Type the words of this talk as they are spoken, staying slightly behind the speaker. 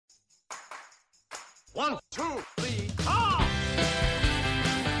1, 2, 3, ah!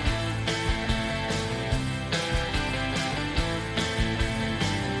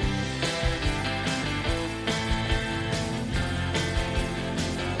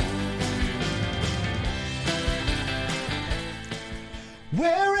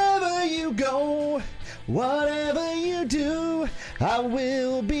 Wherever you go, whatever you do, I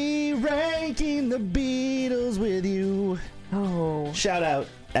will be ranking the Beatles with you. Oh. Shout out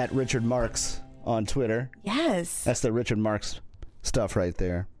at Richard Marks on Twitter. Yes. That's the Richard Marks stuff right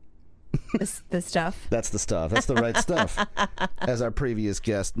there. The stuff. That's the stuff. That's the right stuff. As our previous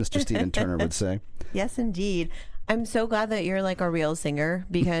guest, Mr. Stephen Turner, would say. Yes, indeed. I'm so glad that you're like a real singer,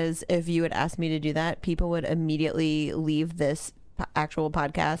 because if you had asked me to do that, people would immediately leave this actual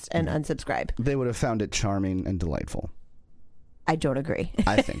podcast and unsubscribe. They would have found it charming and delightful. I don't agree.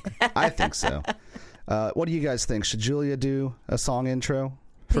 I think so. What do you guys think? Should Julia do a song intro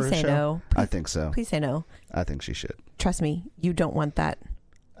for Please her say show? no. I think so. Please say no. I think she should. Trust me, you don't want that.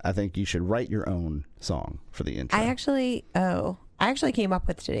 I think you should write your own song for the intro. I actually came up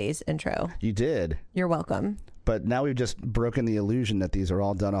with today's intro. You did. You're welcome. But now we've just broken the illusion that these are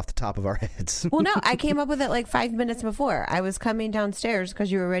all done off the top of our heads. Well, no, I came up with it like 5 minutes before. I was coming downstairs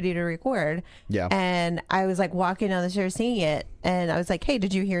because you were ready to record. Yeah. And I was like walking down the stairs singing it. And I was like, hey,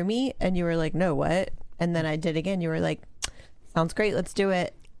 did you hear me? And you were like, no, what? And then I did again. You were like, sounds great. Let's do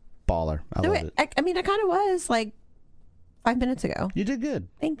it. Baller. I love it. I mean, I kind of was like 5 minutes ago. You did good.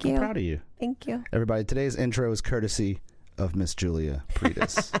 Thank you. I'm proud of you. Thank you. Everybody, today's intro is courtesy of Miss Julia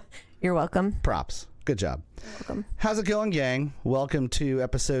Pretis. You're welcome. Props. Good job. Welcome. How's it going, gang? Welcome to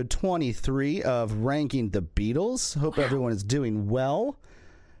episode 23 of Ranking the Beatles. Hope everyone is doing well.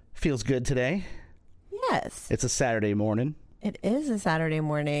 Feels good today. Yes. It's a Saturday morning. It is a Saturday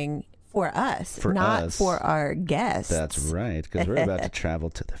morning for us, For not us. for our guests. That's right, because we're about to travel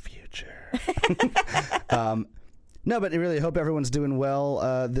to the future. No, but I really hope everyone's doing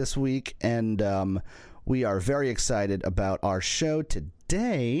well this week, and we are very excited about our show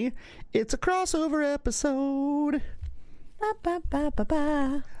today. It's a crossover episode. Ba, ba, ba, ba,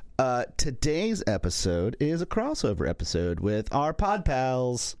 ba. Today's episode is a crossover episode with our pod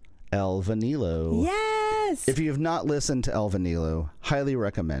pals, El Vanilo. Yes. If you have not listened to El Vanilo, highly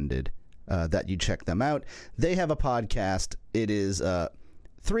recommended that you check them out. They have a podcast. It is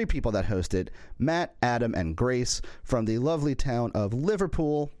 3 people that host it: Matt, Adam, and Grace from the lovely town of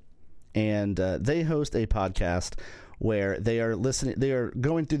Liverpool. And they host a podcast where they are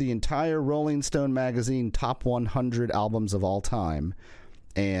going through the entire Rolling Stone magazine top 100 albums of all time,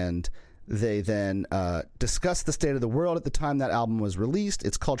 and they then discuss the state of the world at the time that album was released,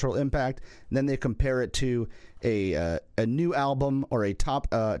 its cultural impact, and then they compare it to a new album or a top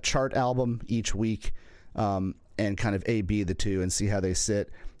chart album each week, and kind of A/B the two and see how they sit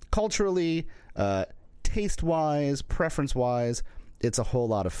culturally, taste-wise, preference-wise. It's a whole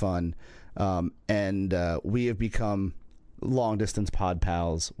lot of fun. And we have become long-distance pod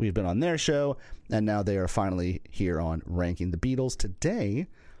pals. We've been on their show, and now they are finally here on Ranking the Beatles today.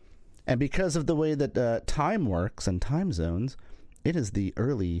 And because of the way that time works and time zones, it is the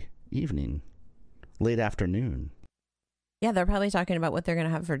early evening, late afternoon. Yeah, they're probably talking about what they're going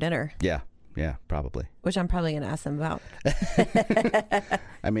to have for dinner. Yeah, probably. Which I'm probably going to ask them about.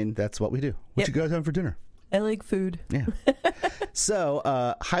 I mean, that's what we do. What you guys have for dinner? I like food. Yeah. So,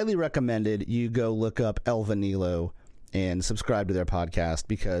 highly recommended you go look up El Vanilo and subscribe to their podcast,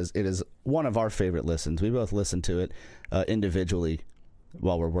 because it is one of our favorite listens. We both listen to it individually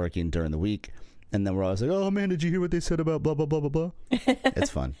while we're working during the week. And then we're always like, oh, man, did you hear what they said about blah, blah, blah, blah, blah? It's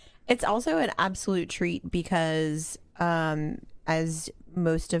fun. It's also an absolute treat because, as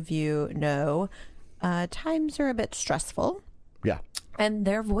most of you know, times are a bit stressful. Yeah. And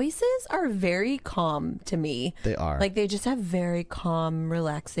their voices are very calm to me. They are. Like, they just have very calm,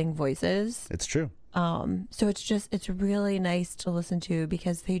 relaxing voices. It's true. So it's really nice to listen to,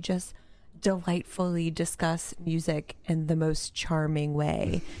 because they just delightfully discuss music in the most charming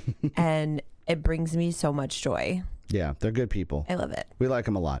way. And it brings me so much joy. Yeah, they're good people. I love it. We like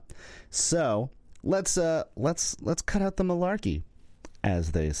them a lot. So let's cut out the malarkey,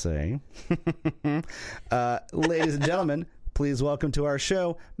 as they say. Ladies and gentlemen, please welcome to our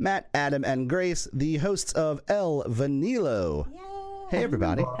show Matt, Adam, and Grace, the hosts of El Vanilo. Yay. Hey,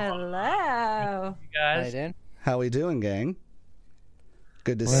 everybody. Hello. You guys. How we doing, gang?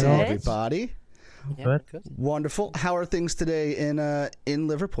 Good to Well, see good. everybody. Yeah, good. Wonderful. How are things today in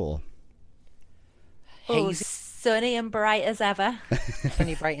Liverpool? Oh, Hazy. sunny and bright as ever.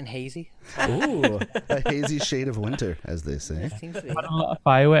 Sunny, bright, and hazy. Ooh, a hazy shade of winter, as they say. Seems to be. Had a lot of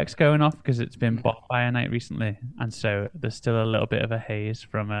fireworks going off because it's been bonfire night recently, and so there's still a little bit of a haze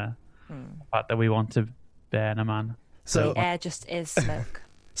from the fact that we want to burn a man. So, Air just is smoke.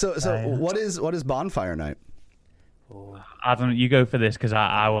 so Yeah. what is bonfire night? Adam, you go for this because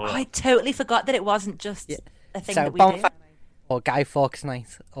I will. I totally forgot that it wasn't just a thing So that we bonfire do. or Guy Fawkes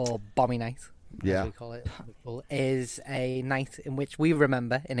night or Bommy night, Yeah. as we call it, is a night in which we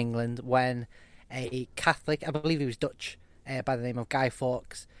remember in England when a Catholic, I believe he was Dutch, by the name of Guy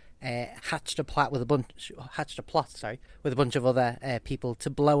Fawkes, hatched a plot with a bunch of other people to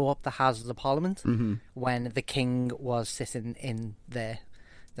blow up the Houses of Parliament when the King was sitting in the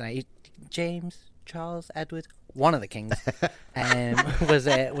James, Charles, Edward, one of the kings, was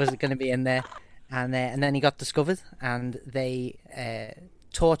going to be in there, and then he got discovered, and they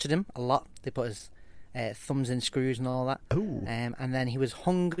tortured him a lot. They put his thumbs in screws and all that, Ooh. and then he was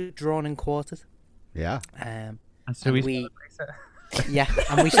hung, drawn, and quartered. Yeah. And so and we yeah,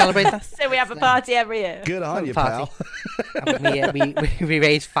 and we celebrate that. So we have a party every year. Good on you, Party. pal. And we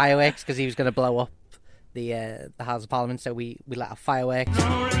raised fireworks because he was going to blow up the House of Parliament. So we let off fireworks.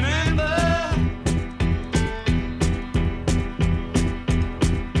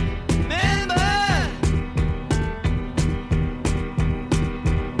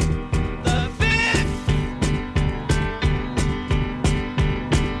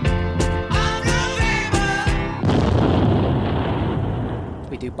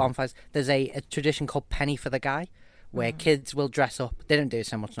 We do bonfires. There's a tradition called Penny for the Guy, where kids will dress up. They don't do it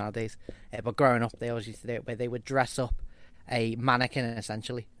so much nowadays, but growing up, they always used to do it, where they would dress up a mannequin,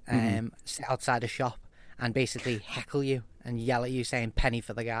 essentially, sit outside a shop and basically heckle you and yell at you saying "penny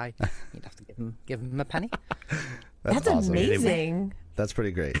for the guy." You'd have to give him a penny. That's awesome. amazing. That's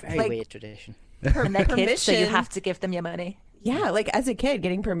pretty great. Very Like- weird tradition. And they're kids, so you Permission. have to give them your money. Yeah, like as a kid,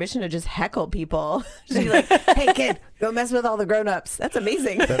 getting permission to just heckle people. Just be like, "Hey, kid, go mess with all the grown-ups." That's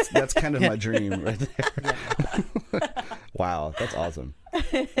amazing. That's kind of my dream right there. Wow, that's awesome.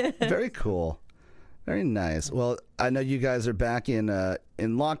 Very cool. Very nice. Well, I know you guys are back in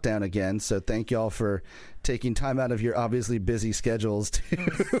lockdown again, so thank y'all for taking time out of your obviously busy schedules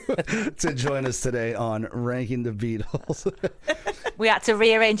to join us today on Ranking the Beatles. We had to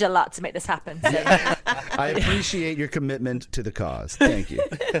rearrange a lot to make this happen. So. I appreciate your commitment to the cause. Thank you.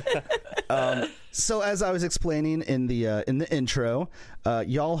 So as I was explaining in the intro,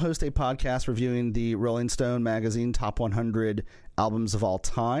 y'all host a podcast reviewing the Rolling Stone magazine Top 100 Albums of All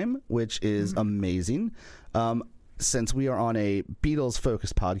Time, which is amazing. Since we are on a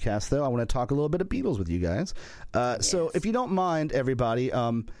Beatles-focused podcast, though, I want to talk a little bit of Beatles with you guys. So if you don't mind, everybody,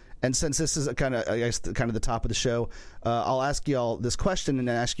 and since this is kind of the top of the show, I'll ask y'all this question and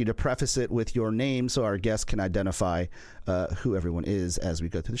then ask you to preface it with your name so our guests can identify who everyone is as we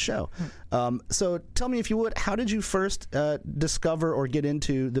go through the show. So tell me, if you would, how did you first discover or get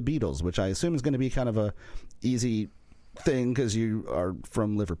into the Beatles, which I assume is going to be kind of a easy thing because you are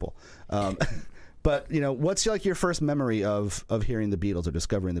from Liverpool. But, what's like your first memory of hearing the Beatles or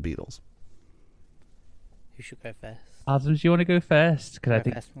discovering the Beatles? Who should go first? Adam, do you want to go first? Because I Go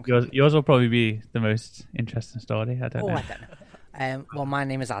think first, okay. yours will probably be the most interesting story. I don't know. I don't know. Well, my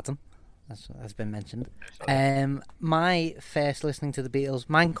name is Adam, as has been mentioned. My first listening to the Beatles,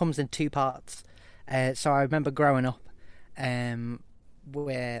 mine comes in two parts. So I remember growing up,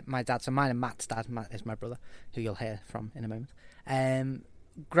 where my dad, so mine and Matt's dad, Matt is my brother, who you'll hear from in a moment.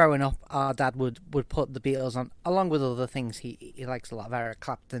 Growing up, our dad would put the Beatles on, along with other things. He likes a lot of Eric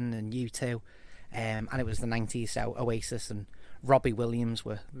Clapton and U2, and it was the 90s, so Oasis and Robbie Williams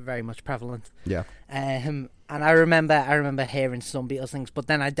were very much prevalent. Yeah. And I remember hearing some Beatles things, but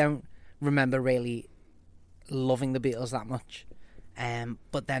then I don't remember really loving the Beatles that much.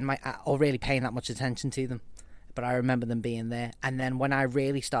 But then or really paying that much attention to them. But I remember them being there. And then when I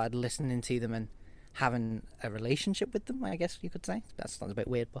really started listening to them and having a relationship with them, I guess you could say, that sounds a bit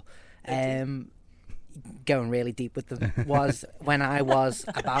weird, but going really deep with them was when I was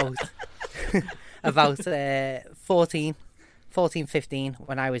about 14, 15,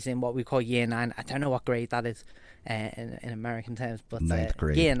 when I was in what we call year 9. I don't know what grade that is in American terms, but Ninth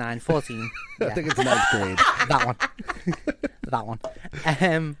grade. year 9, 14. I think it's ninth grade. That one.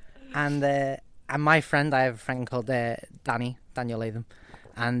 And my friend, I have a friend called Daniel Latham,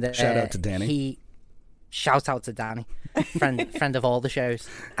 and Shout out to Danny. Shout out to Danny, friend of all the shows,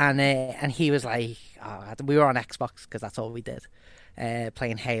 and he was like, we were on Xbox because that's all we did,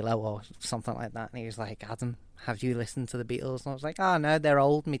 playing Halo or something like that, and he was like, Adam, have you listened to the Beatles? And I was like, oh no, they're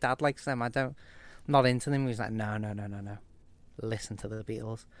old, my dad likes them, I'm not into them. He was like, no, listen to the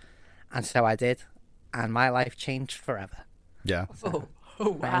Beatles. And so I did, and my life changed forever. Yeah. Oh,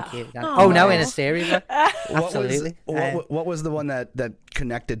 wow. Thank you. Oh no, in a series, absolutely. What was the one that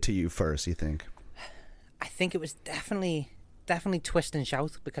connected to you first, you think? I think it was definitely definitely Twist and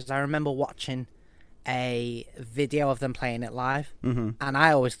Shout, because I remember watching a video of them playing it live, and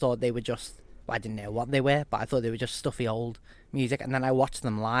I always thought they were just, well, I didn't know what they were, but I thought they were just stuffy old music. And then I watched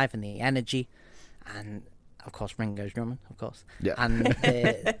them live and the energy, and of course Ringo's drumming, of course, and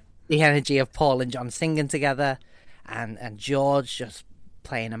the energy of Paul and John singing together, and George just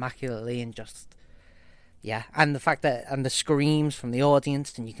playing immaculately, and just and the fact that, and the screams from the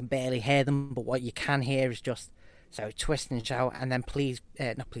audience, and you can barely hear them, but what you can hear is just so Twist and Shout. And then Please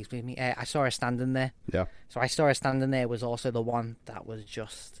Believe Me, I Saw Her Standing There. Yeah. So I Saw Her Standing There was also the one that was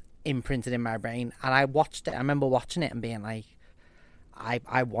just imprinted in my brain, and I watched it. I remember watching it and being like,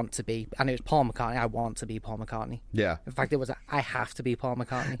 I want to be, and it was Paul McCartney. I want to be Paul McCartney. Yeah. In fact, it was I have to be Paul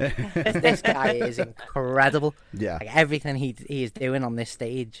McCartney. This guy is incredible. Yeah. Like, everything he is doing on this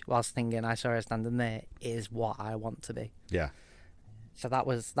stage whilst singing I Saw Her Standing There is what I want to be. Yeah. So that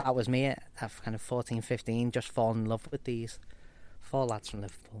was me at kind of 14, 15, just falling in love with these 4 lads from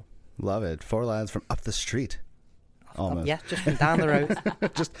Liverpool. Love it. 4 lads from up the street. Almost. Yeah, just from down the road.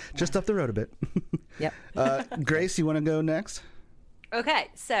 just up the road a bit. Yep. Grace, you want to go next? Okay,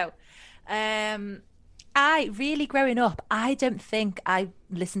 so I really, growing up, I don't think I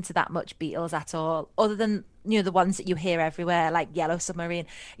listened to that much Beatles at all, other than, the ones that you hear everywhere, like Yellow Submarine.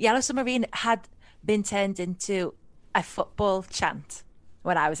 Yellow Submarine had been turned into a football chant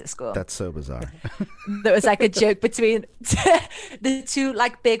when I was at school. That's so bizarre. There was like a joke between the two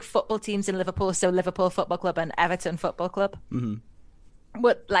like big football teams in Liverpool, so Liverpool Football Club and Everton Football Club.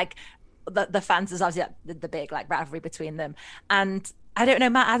 What, like, the fans, is obviously the big like rivalry between them. And I don't know,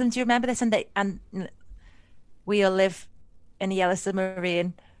 Matt, Adam, do you remember this? And we all live in a yellow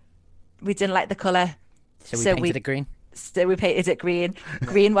submarine. We didn't like the colour, So we painted it green. So we painted it green.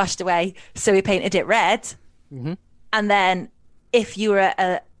 Green washed away, so we painted it red. And then if you were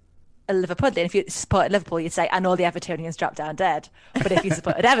a Liverpoolian, if you supported Liverpool, you'd say, and all the Evertonians dropped down dead. But if you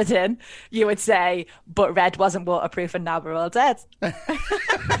supported Everton, you would say, but red wasn't waterproof and now we're all dead.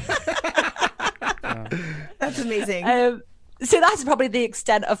 That's amazing. So that's probably the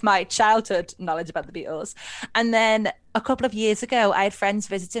extent of my childhood knowledge about the Beatles. And then a couple of years ago, I had friends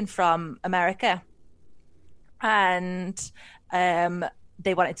visiting from America, and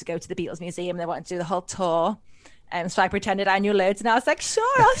they wanted to go to the Beatles Museum. They wanted to do the whole tour. So I pretended I knew loads, and I was like, sure,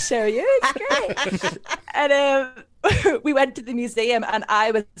 I'll show you. It's great. And we went to the museum, and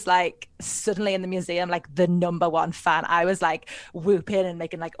I was like, suddenly in the museum, like the #1 fan. I was like whooping and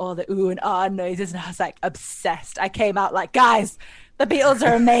making like all the ooh and ah noises, and I was like obsessed. I came out like, guys, the Beatles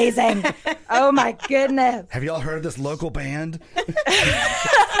are amazing. Oh my goodness. Have y'all heard of this local band?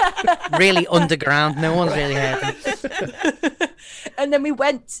 Really underground. No one's really heard them. And then we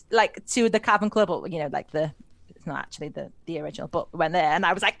went like to the Cavern Club, or like it's not actually the original, but we went there, and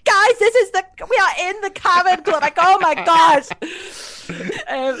I was like, guys, we are in the Cavern Club. Like, oh my gosh.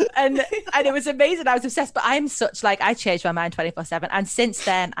 And it was amazing. I was obsessed, but I'm such like, I changed my mind 24/7. And since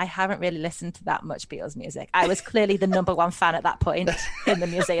then, I haven't really listened to that much Beatles music. I was clearly the #1 fan at that point in the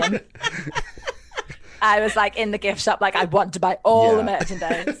museum. I was like in the gift shop, like I want to buy all the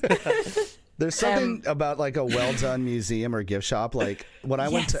merchandise. There's something about like a well-done museum or gift shop. Like when I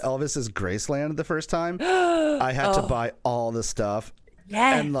went to Elvis's Graceland the first time, I had to buy all the stuff.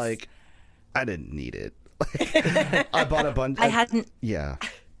 Yes. And like, I didn't need it. I bought a bunch. I hadn't. Yeah.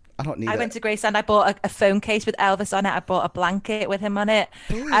 I don't need I it. went to Graceland. I bought a phone case with Elvis on it. I bought a blanket with him on it.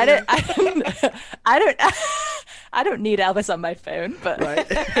 I don't need Elvis on my phone, but Right.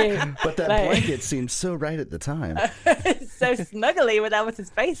 But that blanket seemed so right at the time. it's so snuggly with Elvis's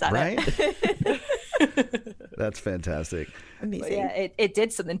face on Right? it. That's fantastic. Amazing. But yeah, it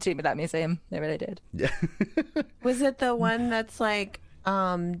did something to me, that museum. It really did. Yeah. Was it the one that's like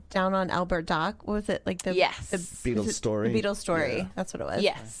down on Albert Dock? What was it like the Yes. the Beatles Story. The Beatles Story. Yeah. That's what it was.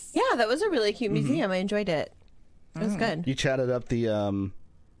 Yes. Yeah, that was a really cute museum. I enjoyed it. It was good. You chatted up the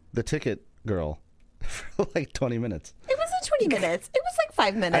ticket girl for like 20 minutes. It wasn't 20 minutes. It was like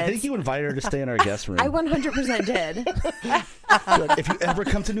 5 minutes. I think you invited her to stay in our guest room. I 100% did. Like, if you ever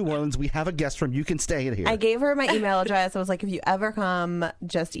come to New Orleans, we have a guest room. You can stay in here. I gave her my email address. I was like, if you ever come,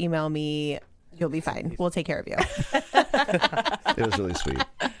 just email me. You'll be fine. We'll take care of you. It was really sweet.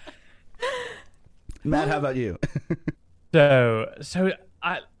 Matt, how about you?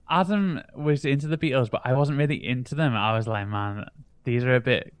 Adam was into the Beatles, but I wasn't really into them. I was like, man, these are a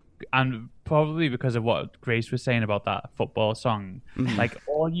bit, and probably because of what Grace was saying about that football song, like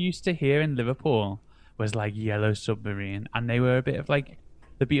all you used to hear in Liverpool was like Yellow Submarine, and they were a bit of like,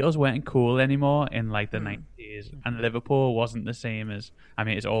 the Beatles weren't cool anymore in like the 90s, and Liverpool wasn't the same as, I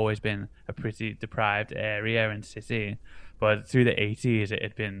mean, it's always been a pretty deprived area and city, but through the 80s it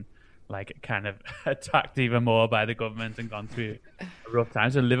had been like kind of attacked even more by the government and gone through a rough time.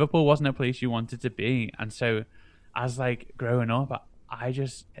 So Liverpool wasn't a place you wanted to be, and so as like growing up, I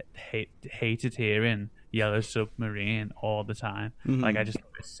just hated hearing Yellow Submarine all the time. Like I just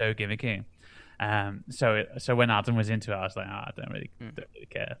thought it was so gimmicky. So when Adam was into it, I was like, I don't really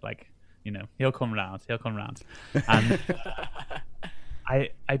care. Like, you know, he'll come round. And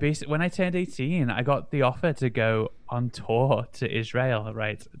I basically, when I turned 18, I got the offer to go on tour to Israel,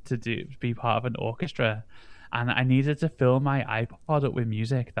 right, to be part of an orchestra, and I needed to fill my iPod up with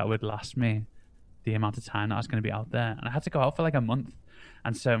music that would last me the amount of time that I was going to be out there, and I had to go out for like a month,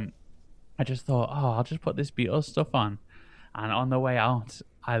 and so I just thought, I'll just put this Beatles stuff on, and on the way out,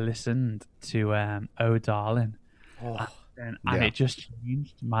 I listened to "Oh Darling," and it just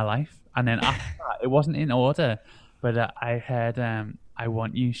changed my life. And then after that, it wasn't in order, but I heard "I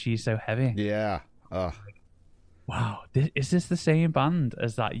Want You, She's So Heavy." Yeah. Wow, is this the same band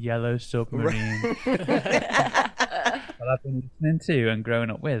as that Yellow Submarine that I've been listening to and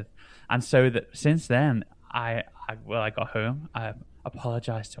growing up with? And so that since then, I got home. I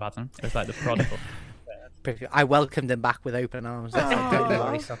apologized to Adam. It was like the prodigal. I welcomed him back with open arms.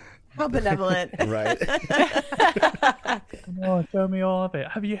 How benevolent. Right. Come on, show me all of it.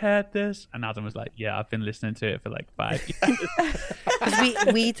 Have you heard this? And Adam was like, yeah, I've been listening to it for like 5 years.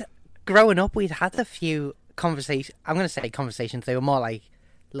 Because we'd growing up, we'd had a few conversations. I'm going to say conversations. They were more like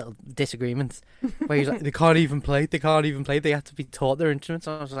little disagreements where he's like, they can't even play. They have to be taught their instruments.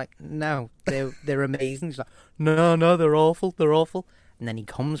 And I was like, no, they're amazing. He's like, no, they're awful. And then he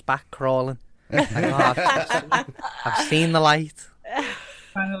comes back crawling. Like, I've seen the light.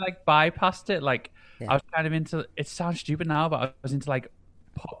 Kind of like bypassed it. Like I was kind of into. It sounds stupid now, but I was into like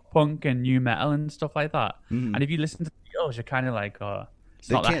pop punk and new metal and stuff like that. And if you listen to the Beatles, you're kind of like, it's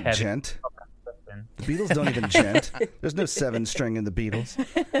They not can't that heavy. gent. The Beatles don't even gent. There's no 7-string in the Beatles.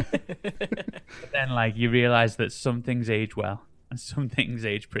 But then, like, you realize that some things age well and some things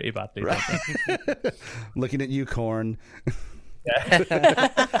age pretty badly. Right. Looking at you, Korn.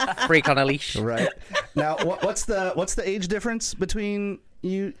 Freak on a leash. Right. Now, what's the age difference between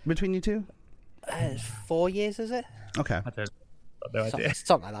you two? 4 years, is it? Okay. I don't no idea.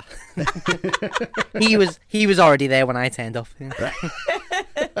 Something like that. he was already there when I turned up.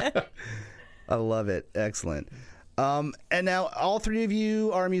 I love it. Excellent. And now all three of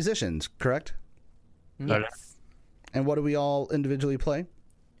you are musicians, correct? Yes. And what do we all individually play?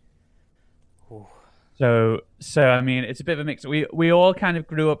 So I mean, it's a bit of a mix. We all kind of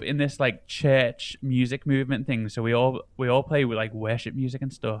grew up in this like church music movement thing. So we all play with like worship music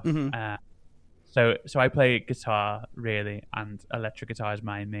and stuff. So I play guitar really, and electric guitar is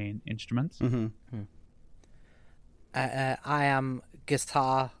my main instrument. I am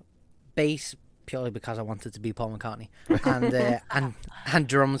guitar, bass, purely because I wanted to be Paul McCartney, and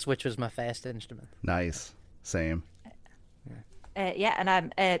drums, which was my first instrument. Nice. Same. And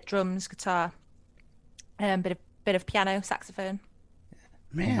I'm drums, guitar, bit of piano, saxophone.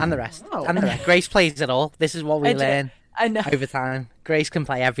 Man. And the rest. Grace plays it all. This is what we learn I know. over time. Grace can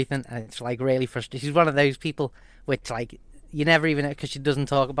play everything, and it's like really frustrating. She's one of those people which like you never even know because she doesn't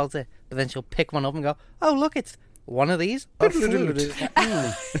talk about it, but then she'll pick one up and go, "Oh, look, it's one of these." A flute.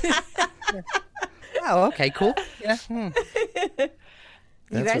 Oh, okay, cool. Yeah.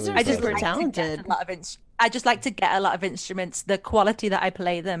 You guys are super talented. I just like to get a lot of instruments. The quality that I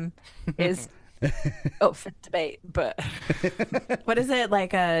play them is up for debate, but What is it,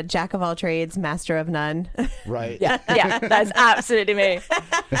 like a jack of all trades, master of none? Right. yeah, that's absolutely me.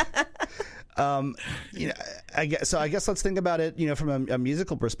 I guess let's think about it, from a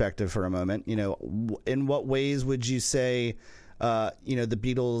musical perspective for a moment. In what ways would you say, the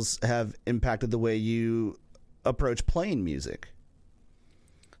Beatles have impacted the way you approach playing music?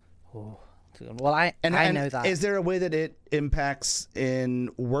 Well, I know that. Is there a way that it impacts in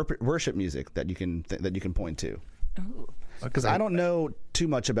worship music that you can point to? Because I don't know too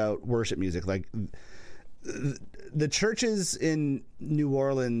much about worship music. Like the churches in New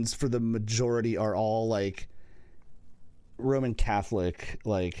Orleans, for the majority, are all like Roman Catholic.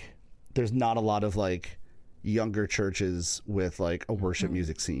 Like, there's not a lot of like younger churches with like a worship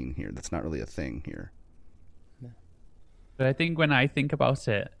music scene here. That's not really a thing here. But I think when I think about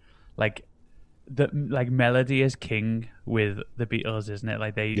it, like melody is king with the Beatles, isn't it?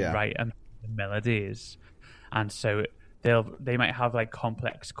 Like they write melodies, and so they might have like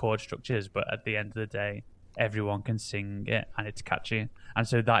complex chord structures, but at the end of the day, everyone can sing it and it's catchy. And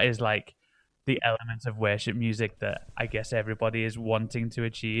so that is like the element of worship music that I guess everybody is wanting to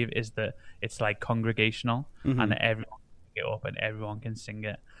achieve, is that it's like congregational and that everyone can get up and everyone can sing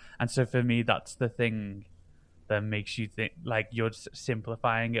it. And so for me, that's the thing that makes you think like you're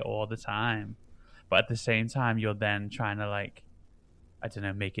simplifying it all the time, but at the same time you're then trying to like, I don't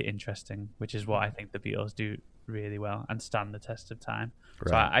know, make it interesting, which is what I think the Beatles do really well and stand the test of time.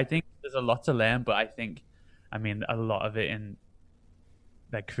 So I think there's a lot to learn, but I mean, a lot of it in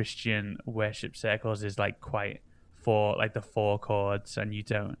like Christian worship circles is like quite the 4 chords, and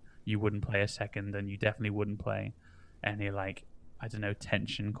you wouldn't play a second, and you definitely wouldn't play any like, I don't know,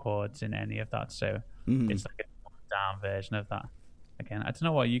 tension chords in any of that. So it's like a down version of that. Again, I don't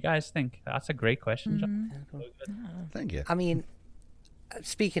know what you guys think. That's a great question, John. Thank you. I mean,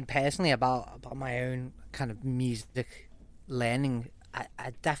 speaking personally about my own kind of music learning,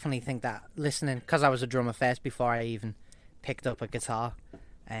 I definitely think that listening, because I was a drummer first before I even picked up a guitar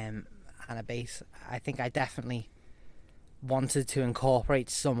and a bass, I think I definitely wanted to incorporate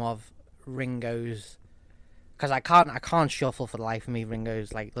some of Ringo's, because I can't shuffle for the life of me.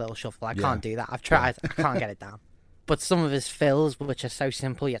 Ringo's like little shuffle, I can't do that. I've tried, I can't get it down. But some of his fills, which are so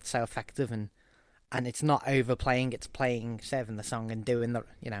simple yet so effective, and it's not overplaying, it's serving the song and doing the,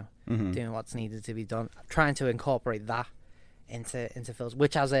 doing what's needed to be done. I'm trying to incorporate that into fills,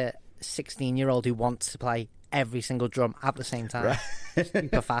 which as a 16-year-old who wants to play every single drum at the same time,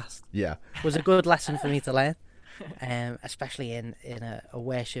 super fast, was a good lesson for me to learn, especially in a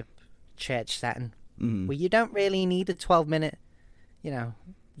worship church setting where you don't really need a 12-minute,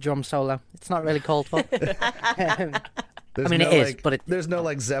 drum solo. It's not really called for. It is, but there's no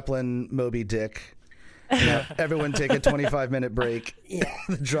like Zeppelin, Moby Dick. Everyone take a 25-minute break. Yeah,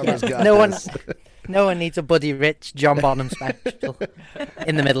 the drummers got this. No one needs a Buddy Rich, John Bonham special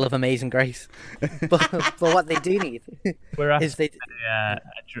in the middle of Amazing Grace. But what they do need is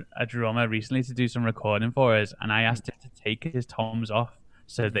a drummer recently to do some recording for us, and I asked him to take his toms off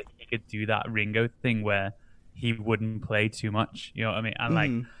so that he could do that Ringo thing where he wouldn't play too much. You know what I mean? And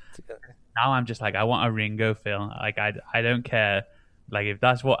like now I'm just like, I want a Ringo fill. Like I don't care. Like if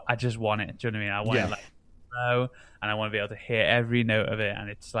that's what I just want it. Do you know what I mean? I want it like low, and I want to be able to hear every note of it. And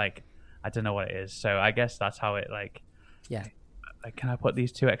it's like, I don't know what it is. So I guess that's how it like. Yeah. Like, can I put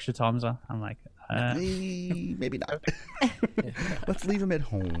these 2 extra toms on? I'm like, maybe not. Let's leave them at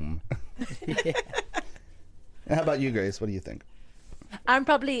home. How about you, Grace? What do you think? I'm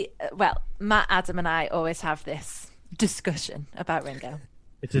probably Matt, Adam, and I always have this discussion about Ringo.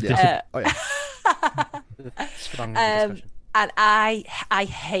 It's a strong discussion. And I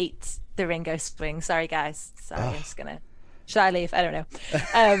hate the Ringo swing. Sorry, guys. Sorry, I'm just gonna. Should I leave? I don't know.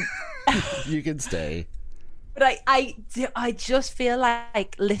 You can stay. But I just feel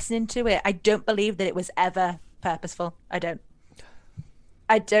like listening to it, I don't believe that it was ever purposeful. I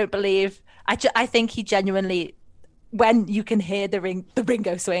don't believe. I think he genuinely, when you can hear the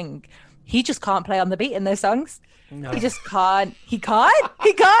Ringo swing, he just can't play on the beat in those songs. No. He just can't. He can't.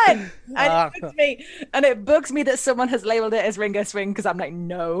 And it bugs me that someone has labeled it as Ringo swing, because I'm like,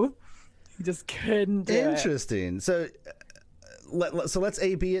 no, he just couldn't do Interesting. it. So let's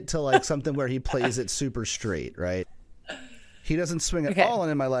A/B it to like something where he plays it super straight, right? He doesn't swing at all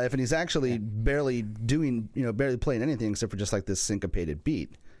in My Life, and he's actually barely playing anything except for just like this syncopated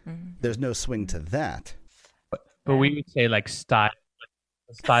beat. There's no swing to that. But we would say like the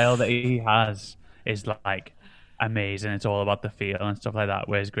style that he has is like amazing. It's all about the feel and stuff like that.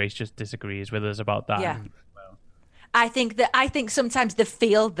 Whereas Grace just disagrees with us about that. Yeah. I think sometimes the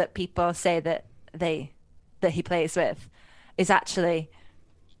feel that people say that he plays with is actually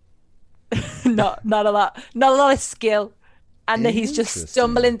not a lot of skill, and that he's just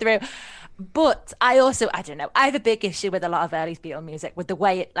stumbling through. But I don't know, I have a big issue with a lot of early Beatles music, with the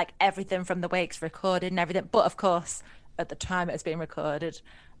way it, like everything from the way it's recorded and everything. But of course, at the time it was being recorded,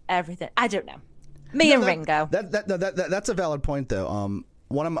 everything, I don't know. Ringo. That's a valid point, though.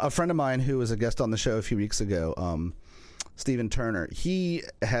 A friend of mine who was a guest on the show a few weeks ago, Stephen Turner, he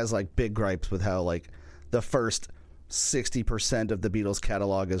has like big gripes with how like the first 60% of the Beatles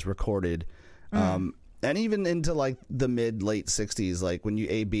catalog is recorded. And even into like the late 60s, like when you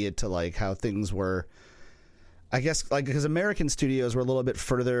A/B it to like how things were, I guess, like because American studios were a little bit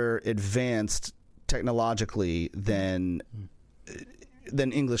further advanced technologically than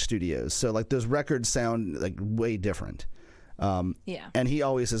English studios. So like those records sound like way different. And he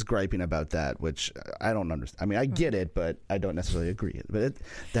always is griping about that, which I don't understand. I mean, I get it, but I don't necessarily agree. But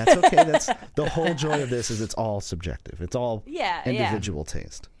that's okay. That's the whole joy of this, is it's all subjective. It's all individual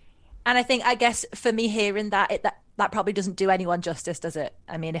taste. And I guess for me, hearing that probably doesn't do anyone justice, does it?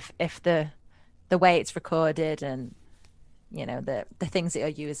 I mean, if the way it's recorded and the things that you're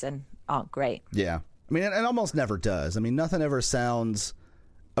using aren't great. Yeah, I mean, it almost never does. I mean,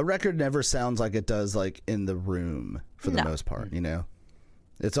 a record never sounds like it does like in the room for the most part.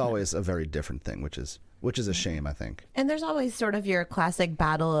 It's always a very different thing, which is which is a shame, I think. And there's always sort of your classic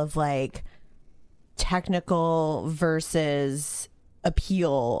battle of like technical versus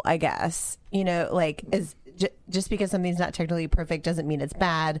appeal, I guess. You know, like just because something's not technically perfect doesn't mean it's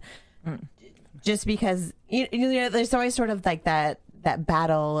bad. Just because you know, there's always sort of like that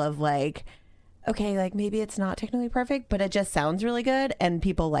battle of like, okay, like maybe it's not technically perfect, but it just sounds really good and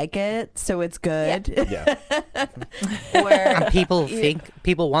people like it, so it's good. Yeah. And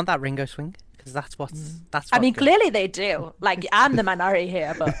people want that Ringo swing because that's what's I mean, clearly they do. Like, I'm the minority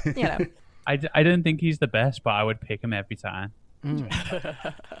here, but you know. I don't think he's the best, but I would pick him every time.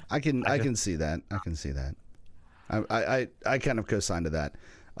 I can see that. I can see that. I kind of co-sign to that.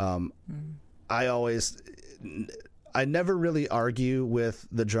 I never really argue with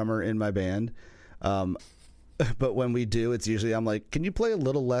the drummer in my band. But when we do, it's usually I'm like, can you play a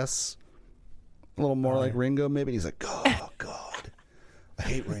little less, a little more like Ringo maybe? And he's like, oh God, I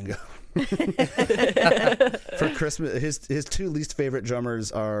hate Ringo. For Christmas, his two least favorite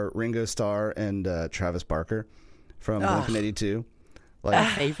drummers are Ringo Starr and Travis Barker from Blink-182.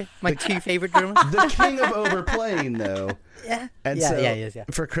 Like my two favorite drummers. the king of overplaying, though. Yeah. And yeah, so yeah, he is, yeah.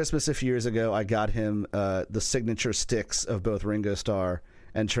 for Christmas a few years ago, I got him the signature sticks of both Ringo Starr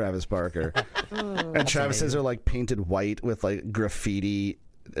and Travis Barker. And Travis's are like painted white with like graffiti,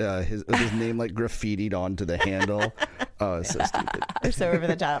 his name like graffitied onto the handle. Oh, it's so stupid. They're so over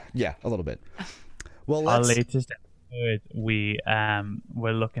the top. Yeah, a little bit. Well, Our latest episode, we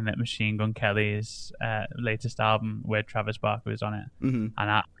were looking at Machine Gun Kelly's latest album where Travis Barker was on it, and we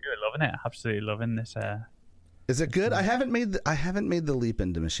were loving it. Absolutely loving this. Is it good? I haven't made the leap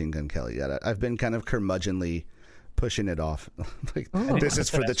into Machine Gun Kelly yet. I've been kind of curmudgeonly pushing it off. Like, this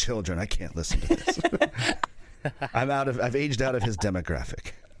is for the children. I can't listen to this. I've aged out of his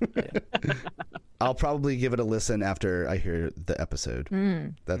demographic. I'll probably give it a listen after I hear the episode.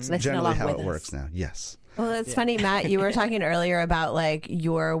 That's Listen generally along how with it us. works now. Yes. Well, it's funny, Matt, you were talking earlier about like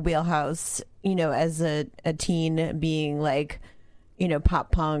your wheelhouse, you know, as a teen being like, you know,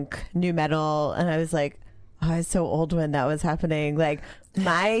 pop punk, new metal. And I was like, oh, I was so old when that was happening. Like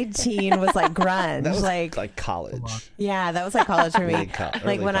my teen was like grunge. That was like college. yeah, that was like college for me. Like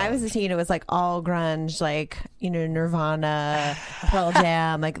early when I was a college. teen, it was like all grunge, like, you know, Nirvana, Pearl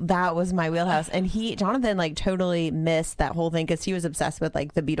Jam, like that was my wheelhouse. And Jonathan like totally missed that whole thing because he was obsessed with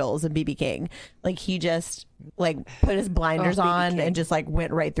like the Beatles and BB King. Like he just like put his blinders BB on King. and just like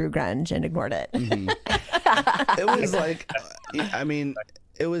went right through grunge and ignored it. It was like, I mean,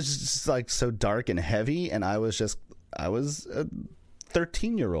 it was just like so dark and heavy, and I was a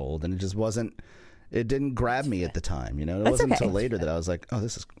 13-year-old, and it didn't grab me at the time, you know. It wasn't okay. until later that I was like, oh,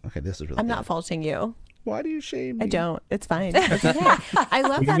 this is really I'm good. not faulting you. Why do you shame me? I don't. It's fine. It's okay. I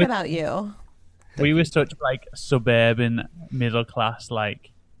love that about you. We were such like suburban middle class.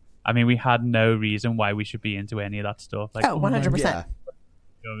 Like, I mean, we had no reason why we should be into any of that stuff. Like, Oh, 100%. Yeah.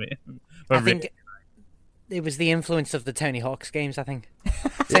 you know what I mean? I But think it was the influence of the Tony Hawk's games, I think.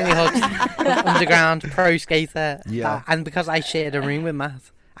 Tony Hawk's Underground, Pro Skater. Yeah. And because I shared a room with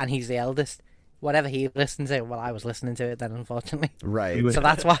Matt, and he's the eldest, whatever he listened to, well, I was listening to it then, unfortunately. Right. We So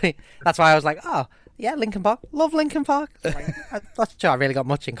that's why I was like, oh, yeah, Linkin Park. Love Linkin Park. Like, I'm not sure I really got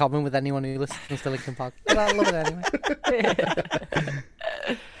much in common with anyone who listens to Linkin Park, but I love it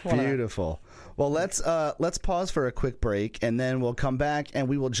anyway. Beautiful. Well, let's pause for a quick break, and then we'll come back and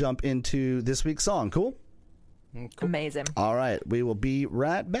we will jump into this week's song. Cool? Amazing. All right. We will be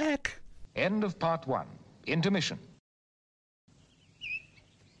right back. End of part one. Intermission.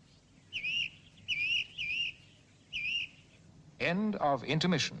 End of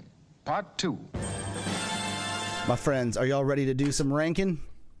intermission. Part two. My friends, are y'all ready to do some ranking?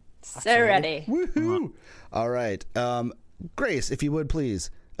 So ready. Woohoo! All right. Grace, if you would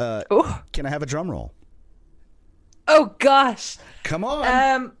please, Ooh. can I have a drum roll? Oh gosh. Come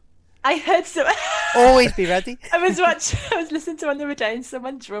on. I heard some. Always be ready. I was listening to one the other day, and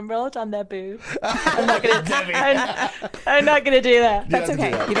someone drum rolled on their boob. I'm not gonna do that. That's have to do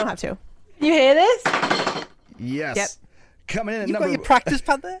okay. that. You don't have to. You hear this? Yes. Yep. Coming in at You've got number. your practice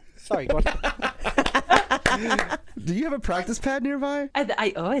pad there? Sorry, go on. Do you have a practice pad nearby?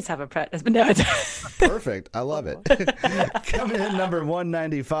 I always have a practice, but no, I don't. Perfect. I love it. Coming in at number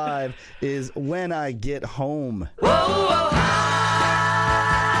 195 is When I Get Home.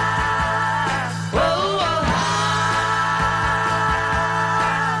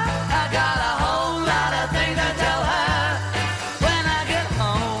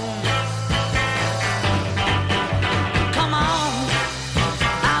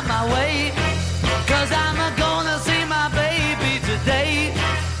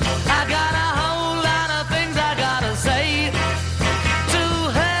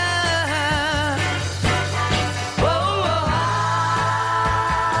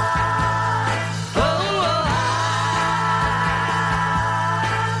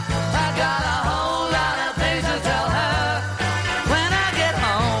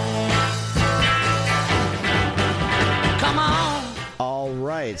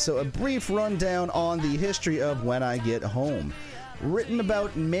 so a brief rundown on the history of When I Get Home. Written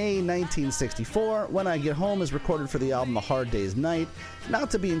about May 1964, When I Get Home is recorded for the album A Hard Day's Night, not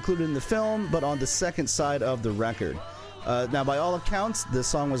to be included in the film, but on the second side of the record. Now, by all accounts, this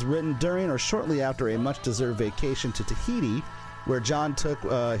song was written during or shortly after a much-deserved vacation to Tahiti, where John took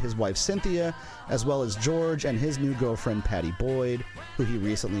his wife Cynthia, as well as George and his new girlfriend Patty Boyd, who he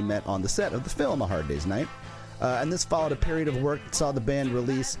recently met on the set of the film A Hard Day's Night. And this followed a period of work that saw the band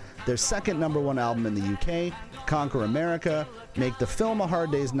release their second #1 album in the UK, Conquer America, make the film A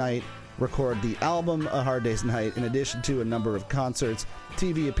Hard Day's Night, record the album A Hard Day's Night, in addition to a number of concerts,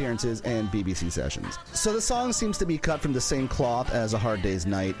 TV appearances, and BBC sessions. So the song seems to be cut from the same cloth as A Hard Day's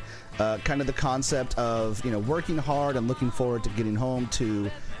Night, kind of the concept of, working hard and looking forward to getting home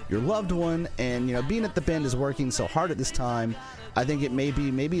to your loved one, and, being that the band is working so hard at this time, I think it may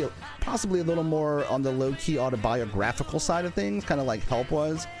be possibly a little more on the low-key autobiographical side of things, kind of like Help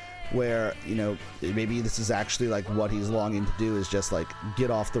was, where, maybe this is actually like what he's longing to do is just like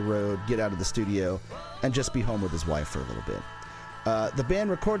get off the road, get out of the studio, and just be home with his wife for a little bit. The band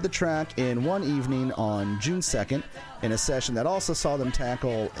recorded the track in one evening on June 2nd in a session that also saw them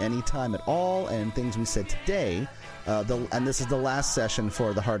tackle Any Time at All and Things We Said Today, and this is the last session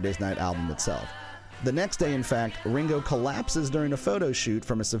for the Hard Day's Night album itself. The next day, in fact, Ringo collapses during a photo shoot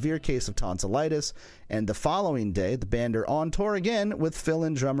from a severe case of tonsillitis, and the following day, the band are on tour again with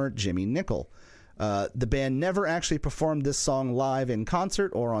fill-in drummer Jimmy Nicol. The band never actually performed this song live in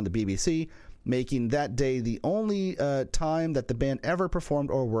concert or on the BBC, making that day the only time that the band ever performed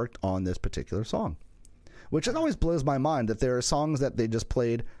or worked on this particular song. Which it always blows my mind that there are songs that they just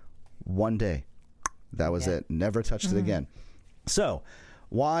played one day. That was it. Never touched it again. So,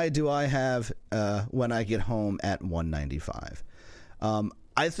 why do I have When I Get Home at 195?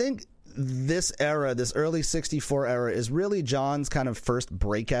 I think this era, this early 64 era, is really John's kind of first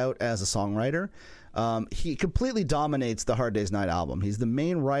breakout as a songwriter. He completely dominates the Hard Day's Night album. He's the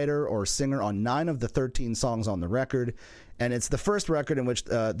main writer or singer on 9 of the 13 songs on the record, and it's the first record in which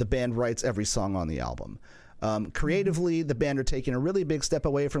the band writes every song on the album. Creatively, the band are taking a really big step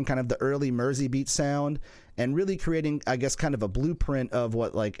away from kind of the early Mersey beat sound and really creating, I guess, kind of a blueprint of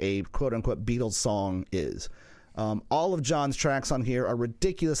what like a quote-unquote Beatles song is. All of John's tracks on here are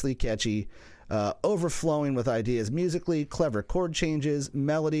ridiculously catchy, overflowing with ideas musically, clever chord changes,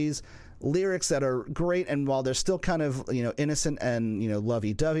 melodies, lyrics that are great, and while they're still kind of, innocent and,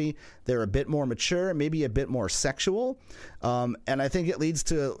 lovey-dovey, they're a bit more mature, maybe a bit more sexual, and I think it leads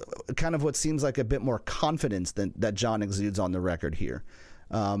to kind of what seems like a bit more confidence that John exudes on the record here.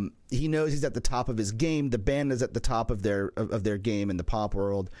 He knows he's at the top of his game. The band is at the top of their game in the pop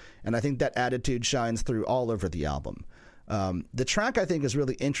world, and I think that attitude shines through all over the album. The track, I think, is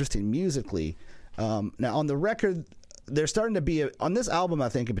really interesting musically. Now, on the record, they're starting to be, on this album, I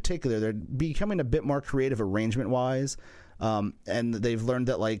think in particular, they're becoming a bit more creative arrangement-wise, and they've learned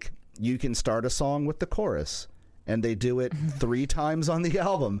that, like, you can start a song with the chorus, and they do it 3 times on the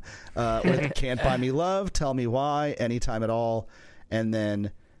album, with Can't Buy Me Love, Tell Me Why, Anytime at All, and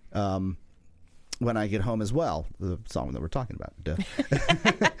then When I Get Home as well, the song that we're talking about.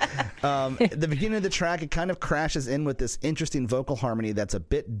 At the beginning of the track, it kind of crashes in with this interesting vocal harmony that's a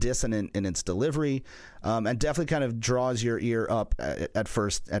bit dissonant in its delivery, and definitely kind of draws your ear up at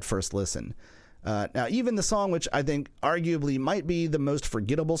first listen. Now, even the song, which I think arguably might be the most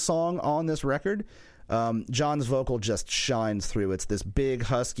forgettable song on this record, John's vocal just shines through. It's this big,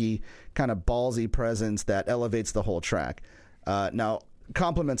 husky, kind of ballsy presence that elevates the whole track. Now,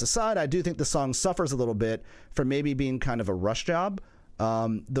 compliments aside, I do think the song suffers a little bit from maybe being kind of a rush job.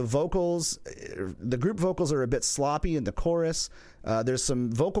 The vocals, the group vocals are a bit sloppy in the chorus. There's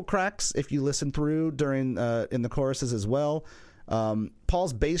some vocal cracks if you listen through during in the choruses as well.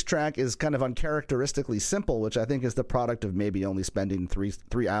 Paul's bass track is kind of uncharacteristically simple, which I think is the product of maybe only spending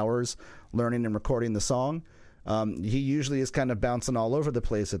three hours learning and recording the song. He usually is kind of bouncing all over the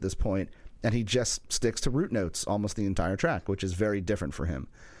place at this point, and he just sticks to root notes almost the entire track, which is very different for him.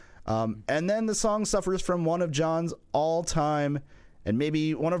 And then the song suffers from one of John's all-time, and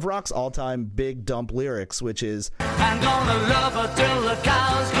maybe one of Rock's all-time big dump lyrics, which is, I'm gonna love her till the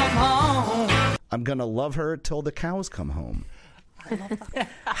cows come home. I'm gonna love her till the cows come home. I love that.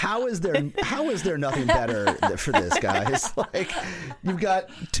 How is there nothing better for this, guys? Like, you've got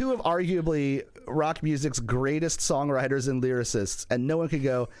 2 of arguably rock music's greatest songwriters and lyricists, and no one could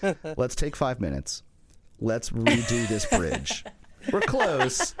go, let's take 5 minutes. Let's redo this bridge. We're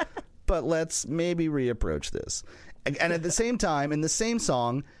close, but let's maybe reapproach this. And at the same time, in the same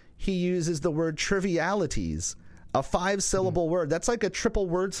song, he uses the word trivialities, a 5-syllable word. That's like a triple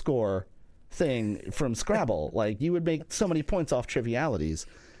word score thing from Scrabble. Like, you would make so many points off trivialities.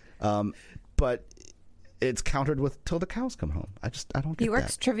 But it's countered with "Till the Cows Come Home." I don't get He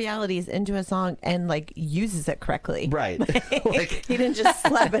works that. trivialities into a song and like uses it correctly. Right. Like, He didn't just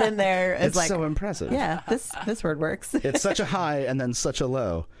slap it in there as it's like, so impressive. yeah, this word works. It's such a high and then such a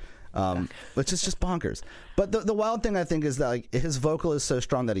low, which is just bonkers. But the wild thing I think is that like his vocal is so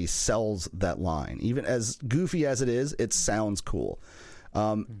strong that he sells that line. Even as goofy as it is, it sounds cool.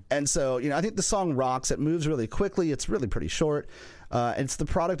 And so, I think the song rocks. It moves really quickly. It's really pretty short. It's the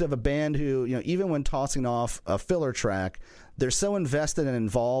product of a band who, even when tossing off a filler track, they're so invested and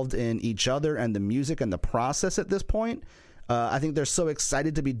involved in each other and the music and the process at this point. I think they're so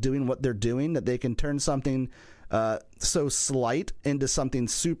excited to be doing what they're doing that they can turn something so slight into something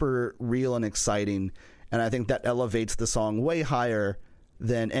super real and exciting. And I think that elevates the song way higher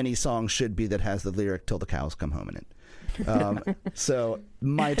than any song should be that has the lyric "Till the Cows Come Home" in it. So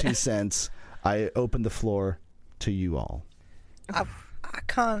my 2 cents. I open the floor to you all. I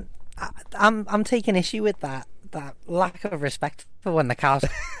can't. I'm taking issue with that lack of respect for when the cows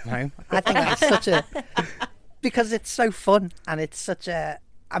come home. I think that's such a because it's so fun and it's such a.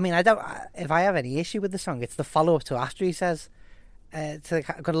 I mean, I don't. If I have any issue with the song, it's the follow up to after he says, "I'm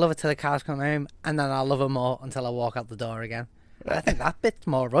gonna love it till the cows come home, and then I'll love her more until I walk out the door again." I think that bit's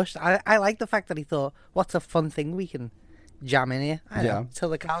more rushed. I like the fact that he thought, "What's a fun thing we can jam in here?" I know, till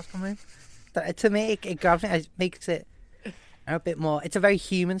the cows come home. To me, it grabs me. It makes it a bit more. It's a very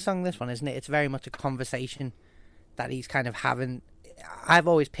human song, this one, isn't it? It's very much a conversation that he's kind of having. I've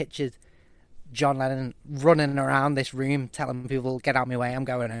always pictured John Lennon running around this room telling people, "Get out of my way, I'm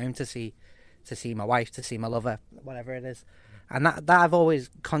going home to see my wife, to see my lover," whatever it is. And that I've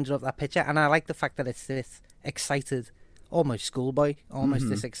always conjured up that picture. And I like the fact that it's this excited, almost schoolboy, almost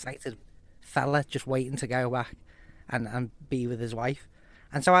this excited fella just waiting to go back and be with his wife.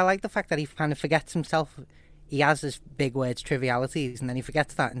 And so I like the fact that he kind of forgets himself. He has this big words, trivialities, and then he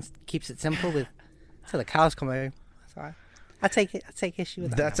forgets that and keeps it simple with "Till the cows come home." So I take issue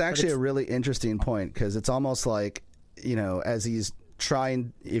with that. That's now, actually a really interesting point, because it's almost like, as he's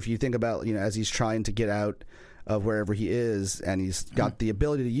trying, if you think about, as he's trying to get out of wherever he is, and he's got the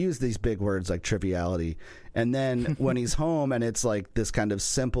ability to use these big words like triviality, and then when he's home and it's like this kind of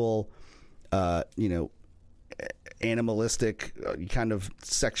simple, animalistic kind of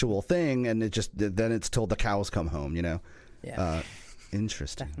sexual thing, and then it's "Till the cows come home," Yeah.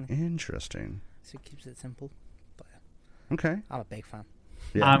 Interesting. Definitely. Interesting. So it keeps it simple. But Okay. I'm a big fan.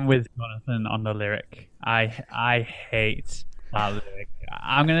 Yeah. I'm with Jonathan on the lyric. I hate that lyric.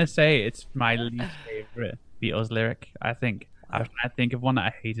 I'm gonna say it's my least favorite Beatles lyric. I think I was trying to think of one that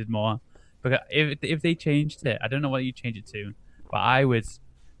I hated more. Because if they changed it, I don't know what you change it to, but I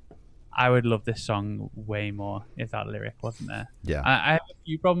would love this song way more if that lyric wasn't there. Yeah. I have a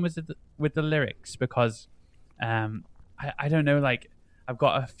few problems with the lyrics because I don't know, like I've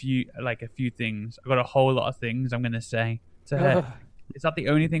got a few things. I've got a whole lot of things I'm gonna say to her. Is that the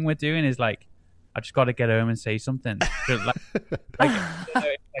only thing we're doing? Is like I just got to get home and say something. So, like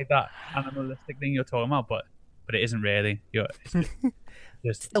that animalistic thing you're talking about, but it isn't really. It's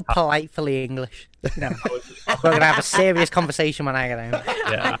just Still politely English. We're gonna have a serious conversation when I get home.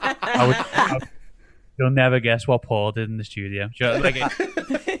 Yeah, you'll never guess what Paul did in the studio. Like, that's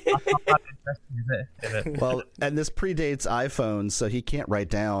not that interesting, is it? Well, and this predates iPhones, so he can't write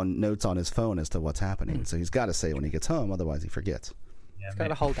down notes on his phone as to what's happening. So he's got to say when he gets home, otherwise he forgets. Yeah, It's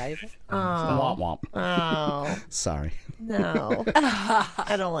got a whole day of it. Oh, Womp womp. oh Sorry, no,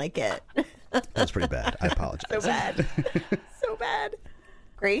 I don't like it. that's pretty bad. I apologize. So bad, so bad.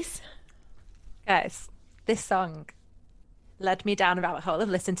 Grace, Guys, this song led me down a rabbit hole of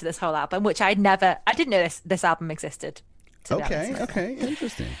listening to this whole album, which I didn't know this album existed. To be honest. Okay,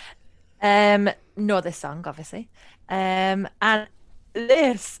 interesting. Nor this song, obviously. And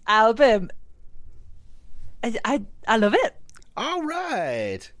this album, I love it. All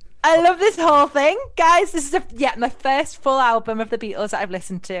right. I love this whole thing, guys. This is my first full album of the Beatles that I've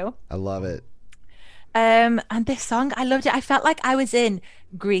listened to. I love it. And this song, I loved it. I felt like I was in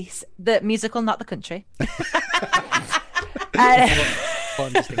Grease, the musical, not the country. I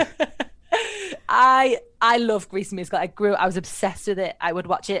love Grease musical. I was obsessed with it. I would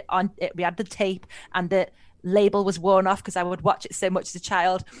watch it we had the tape, and the label was worn off because I would watch it so much as a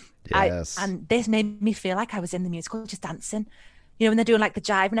child. Yes. And this made me feel like I was in the musical, just dancing. When they're doing like the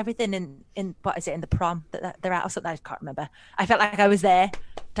jive and everything in what is it, in the prom that they're at or something, I can't remember. I felt like I was there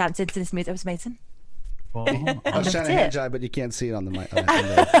dancing to this music. It was amazing. Paul. I was trying to That's it. hand jive, but you can't see it on the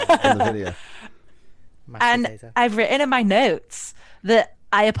on the video. And I've written in my notes that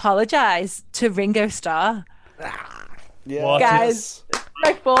I apologize to Ringo Starr. Yeah, What? Guys,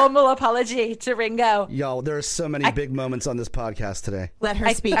 my formal apology to Ringo. Y'all, there are so many big moments on this podcast today. Let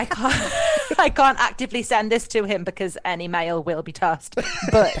her speak. I can't. I can't actively send this to him because any mail will be tossed.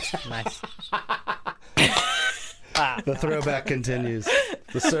 But Nice. The throwback continues.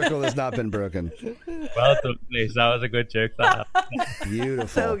 The circle has not been broken. Well done, please. That was a good joke. That. Beautiful.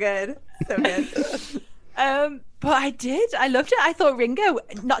 So good. So good. but I did. I loved it. I thought Ringo,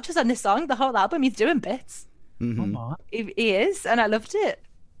 not just on this song, the whole album, he's doing bits. Come on. He is, and I loved it.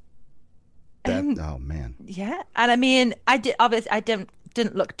 Oh man. Yeah, and I mean, I did. Obviously, I didn't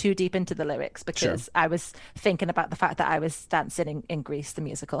look too deep into the lyrics because Sure. I was thinking about the fact that I was dancing in Grease the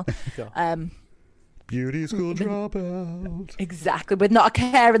musical. Beauty school dropout. Exactly, with not a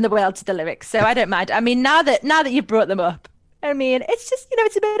care in the world to the lyrics. So I don't mind. I mean, now that you've brought them up, I mean, it's just,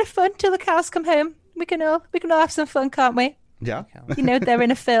 it's a bit of fun till the cows come home. We can all have some fun, can't we? Yeah. They're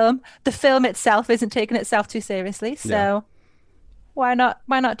in a film. The film itself isn't taking itself too seriously, so Yeah. why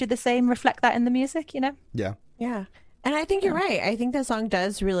not do the same? Reflect that in the music, Yeah. Yeah. And I think you're right. I think the song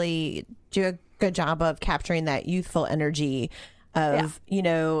does really do a good job of capturing that youthful energy of,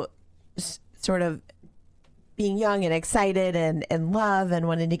 sort of being young and excited and in love and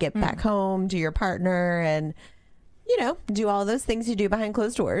wanting to get back home to your partner and, do all those things you do behind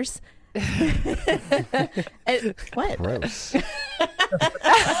closed doors. What? Gross.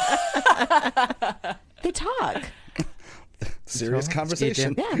 They talk. Serious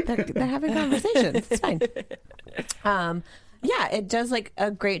conversation. Yeah, they're having conversations. It's fine. Yeah, it does like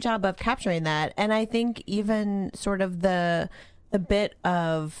a great job of capturing that, and I think even sort of the bit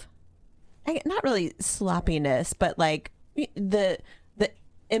of not really sloppiness, but like the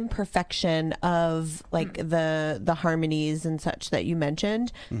imperfection of like the harmonies and such that you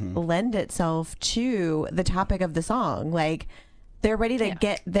mentioned lend itself to the topic of the song. Like they're ready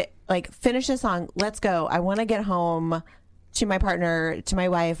to finish the song. Let's go. I want to get home to my partner, to my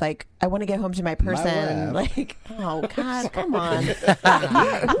wife. Like I want to get home to my person. Like, oh God, come on.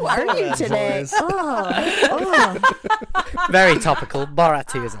 Who are you today? Voice. Oh, Very topical. Borat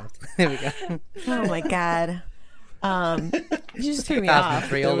 2 is out. Here we go. oh my God. You just threw me off.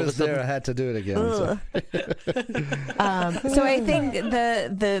 2003 It all of a was there. sudden. I had to do it again. So. So I think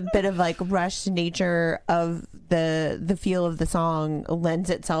the bit of like rushed nature of the feel of the song lends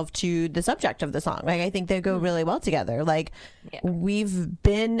itself to the subject of the song. Like I think they go really well together. Like we've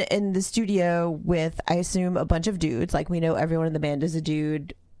been in the studio with, I assume, a bunch of dudes. Like we know everyone in the band is a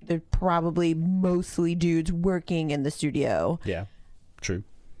dude. They're probably mostly dudes working in the studio. Yeah. True.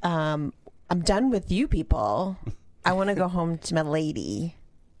 I'm done with you people. I want to go home to my lady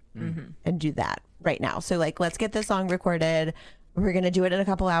and do that right now. So like, let's get this song recorded. We're going to do it in a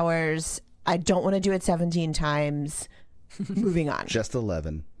couple hours. I don't want to do it 17 times. Moving on. Just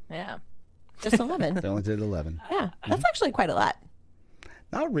 11. Yeah. Just 11. They only did 11. Yeah. That's actually quite a lot.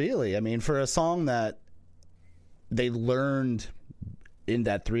 Not really. I mean, for a song that they learned in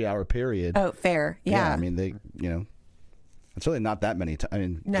that 3-hour period. Oh, fair. Yeah. I mean, they, it's really not that many times. I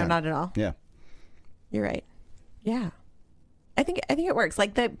mean, No, not at all. Yeah. You're right. Yeah. I think it works.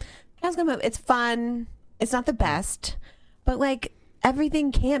 Like the Cows Come Home, it's fun. It's not the best, but like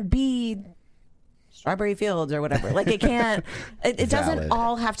everything can't be Strawberry Fields or whatever. Like it can't, it doesn't Valid.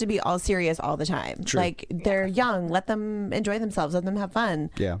 all have to be all serious all the time. True. Like they're young. Let them enjoy themselves. Let them have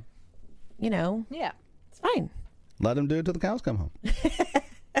fun. Yeah. Yeah. It's fine. Let them do it till the cows come home.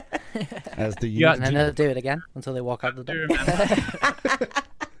 As the Yeah, youth And then they'll do it again until they walk out the door.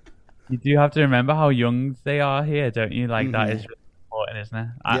 You do have to remember how young they are here, don't you? Like that is really important, isn't it?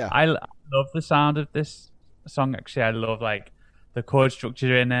 Yeah. I love the sound of this song. Actually, I love like the chord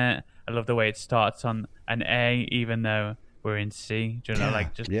structure in it. I love the way it starts on an A, even though we're in C. Do you know,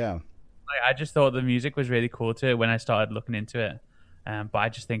 like just Yeah. like, I just thought the music was really cool to it when I started looking into it. But I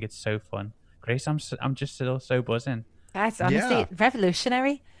just think it's so fun. Grace, I'm just still so buzzing. That's honestly Yeah.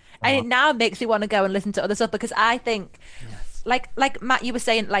 revolutionary. And it now makes me want to go and listen to other stuff because I think, like Matt, you were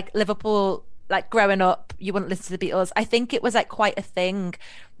saying, like Liverpool, like growing up, you wouldn't listen to the Beatles. I think it was like quite a thing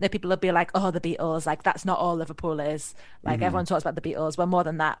that people would be like, oh, the Beatles, like that's not all Liverpool is. Like everyone talks about the Beatles. Well, more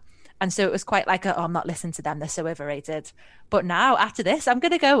than that. And so it was quite like, I'm not listening to them. They're so overrated. But now after this, I'm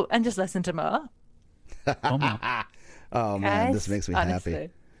going to go and just listen to more. Come on. Oh man, this Guys, makes me honestly.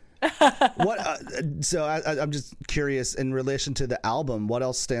 happy. What? So I'm just curious in relation to the album. What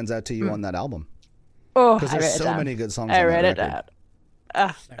else stands out to you on that album? Oh, Because I wrote there's it so down. many good songs. I on wrote that it record.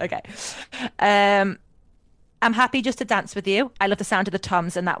 down. Okay. I'm happy just to dance with you. I love the sound of the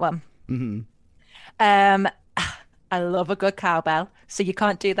toms in that one. I love a good cowbell, so you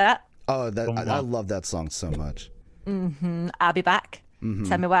can't do that. Oh, I love that song so much. I'll be back.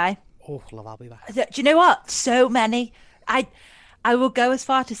 Tell me why. Oh, love, I'll be back. Do you know what? So many. I will go as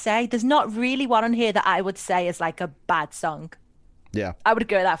far to say there's not really one on here that I would say is like a bad song. Yeah. I would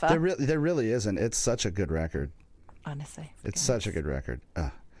go that far. There really isn't. It's such a good record. Honestly. It's such a good record.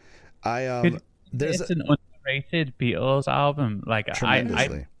 It's an underrated Beatles album. Like I Tremendously.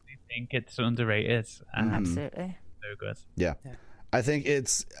 really think it's underrated. Absolutely. So good. Yeah. I think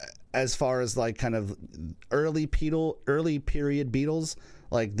it's, as far as like kind of early period Beatles,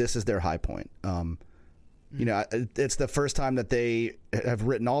 like this is their high point. You know, it's the first time that they have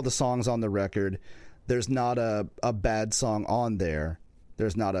written all the songs on the record. There's not a bad song on there.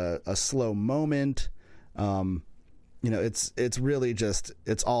 There's not a slow moment. You know, it's really just,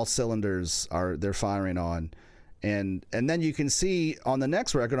 it's all cylinders they're firing on. And then you can see on the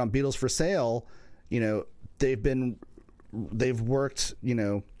next record, on Beatles for Sale, you know, they've worked, you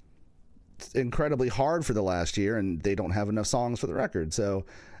know, incredibly hard for the last year, and they don't have enough songs for the record. So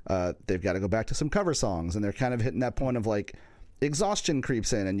they've got to go back to some cover songs, and they're kind of hitting that point of like exhaustion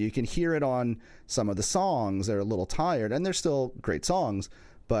creeps in, and you can hear it on some of the songs. They're a little tired, and they're still great songs,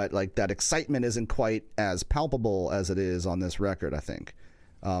 but like that excitement isn't quite as palpable as it is on this record, I think.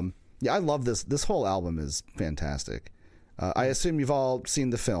 Yeah, I love this. This whole album is fantastic. I assume you've all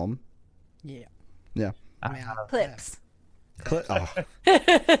seen the film. Yeah. Yeah. I mean, Clips.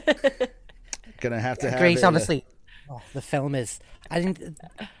 Gonna have to have Grace, it. honestly, the film is. I think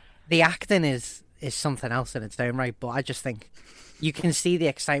the acting is something else in its own right, but I just think you can see the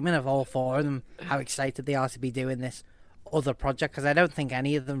excitement of all four of them, how excited they are to be doing this other project, because I don't think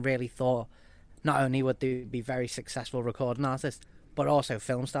any of them really thought not only would they be very successful recording artists, but also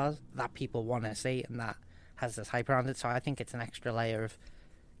film stars that people want to see, and that has this hype around it. So I think it's an extra layer of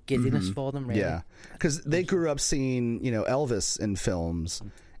giddiness for them, really. Yeah, because they grew up seeing, you know, Elvis in films,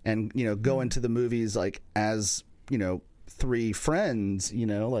 and, you know, going to the movies like as, you know, three friends. You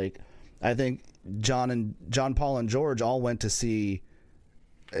know, like I think John, Paul, and George all went to see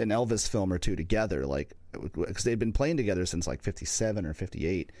an Elvis film or two together, like because they'd been playing together since like 57 or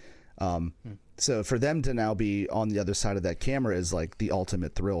 58. So for them to now be on the other side of that camera is like the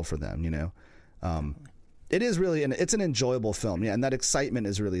ultimate thrill for them, you know. It is really, it's an enjoyable film, yeah, and that excitement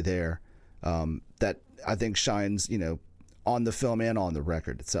is really there. That I think shines, you know, on the film and on the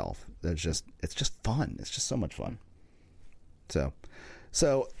record itself. It's just fun. It's just so much fun. So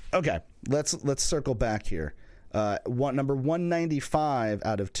okay, let's circle back here. Number 195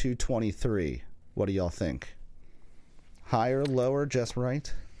 out of 223. What do y'all think? Higher, lower, just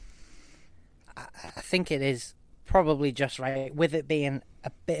right? I think it is probably just right, with it being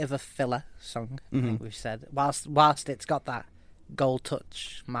a bit of a filler song. I think we've said, whilst it's got that Gold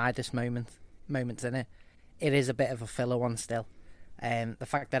Touch, Midas moments in it, it is a bit of a filler one still. The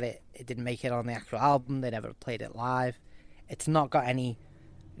fact that it didn't make it on the actual album, they never played it live. It's not got any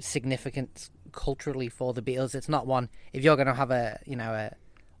significance culturally for the Beatles. It's not one, if you're going to have a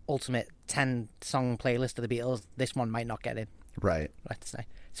ultimate 10 song playlist of the Beatles, this one might not get in. Right. Let's say.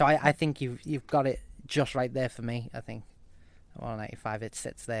 So I think you've got it just right there for me. I think 195, it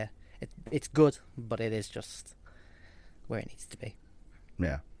sits there. It's good, but it is just where it needs to be.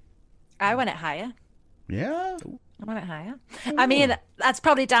 Yeah. I want it higher. Yeah. I want it higher. I mean, that's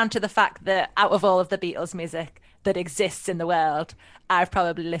probably down to the fact that out of all of the Beatles music that exists in the world, I've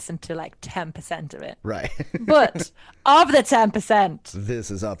probably listened to like 10% of it. Right. But of the 10%,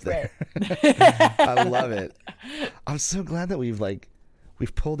 this is up there. I love it. I'm so glad that we've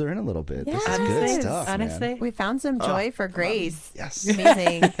pulled her in a little bit. This is good stuff, honestly. man. We found some joy for Grace. Yes.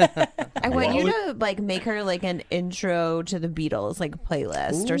 Amazing. I want you to like make her like an intro to the Beatles like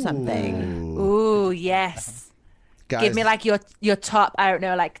playlist or something. Ooh, yes. Guys, Give me like your top, I don't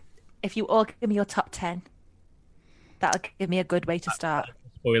know, like if you all give me your top 10, that'll give me a good way to start.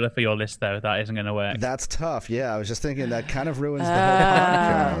 Spoiler for your list, though. That isn't going to work. that's tough. Yeah, I was just thinking that kind of ruins the whole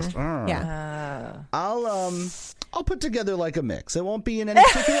podcast. Yeah. I'll put together like a mix. It won't be in any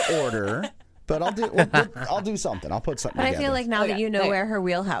particular order, but I'll do something. I'll put something But I together. feel like now that you know where her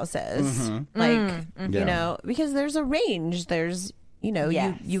wheelhouse is, like, Yeah. you know, because there's a range. There's, you know,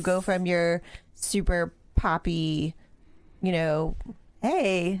 Yes. you go from your super poppy, you know,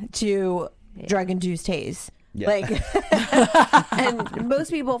 hey, to drug-induced haze. Yeah. Like, and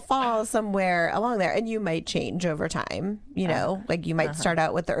most people fall somewhere along there, and you might change over time. You know, like you might start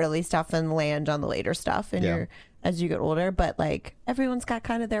out with the early stuff and land on the later stuff, and Yeah. as you get older. But like everyone's got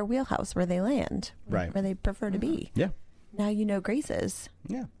kind of their wheelhouse where they land, Right. where they prefer to be. Yeah. Now you know Grace's.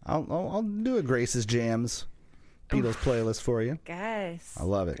 Yeah. I'll do a Grace's Jams Beatles playlist for you. Guys, I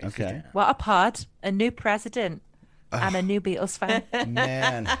love it. Okay. what a pod, a new president and a new Beatles fan.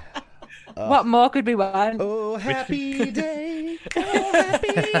 Man. What more could we want? Oh, happy day. Oh,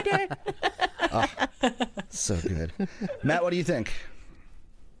 happy day. So good. Matt, what do you think?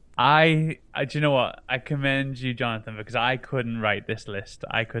 I do you know what? I commend you, Jonathan, because I couldn't write this list.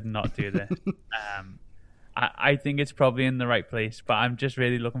 I could not do this. I think it's probably in the right place, but I'm just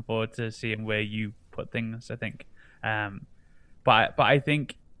really looking forward to seeing where you put things, I think. But I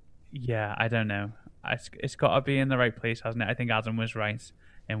think, yeah, I don't know. It's got to be in the right place, hasn't it? I think Adam was right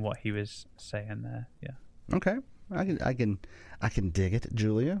in what he was saying there. Yeah. Okay. I can dig it.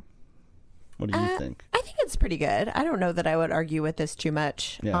 Julia, what do you think? I think it's pretty good. I don't know that I would argue with this too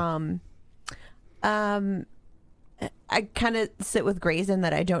much. Yeah. I kind of sit with Grace in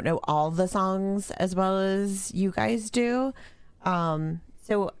that I don't know all the songs as well as you guys do.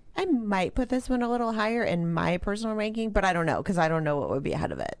 So I might put this one a little higher in my personal ranking, but I don't know because I don't know what would be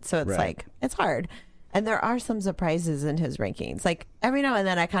ahead of it. So it's Right. like, it's hard. And there are some surprises in his rankings. Like every now and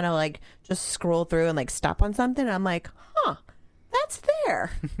then I kind of like just scroll through and like stop on something. And I'm like, huh, that's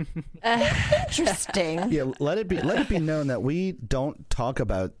there. Interesting. Yeah, let it be known that we don't talk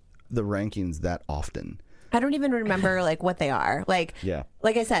about the rankings that often. I don't even remember like what they are. Like, Yeah.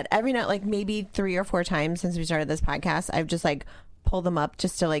 like I said, every night, like maybe 3 or 4 times since we started this podcast, I've just like pulled them up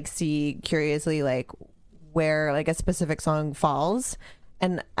just to like see curiously like where like a specific song falls,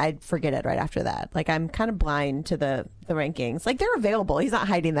 and I forget it right after that. Like I'm kind of blind to the rankings. Like they're available. He's not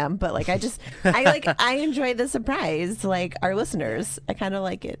hiding them, but like I enjoy the surprise. Like our listeners, I kind of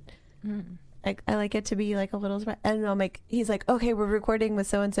like it. I like it to be like a little surprise. And I'm like, he's like, okay, we're recording with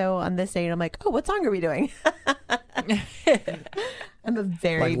so and so on this day, and I'm like, oh, what song are we doing? I'm a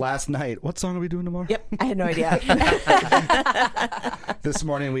very Like last night, what song are we doing tomorrow? Yep, I had no idea. This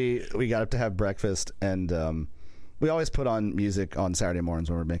morning we got up to have breakfast, and we always put on music on Saturday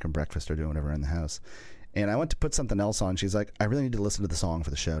mornings when we're making breakfast or doing whatever in the house. And I went to put something else on. She's like, I really need to listen to the song for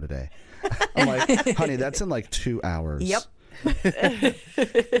the show today. I'm like, honey, that's in like 2 hours. Yep.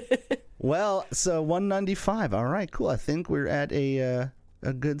 Well, so 195. All right, cool. I think we're at a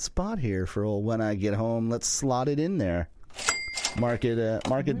good spot here for old When I Get Home. Let's slot it in there. Mark it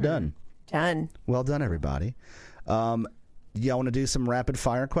done. Done. Well done, everybody. Y'all want to do some rapid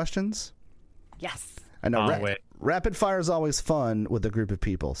fire questions? Yes. I know Wait. rapid fire is always fun with a group of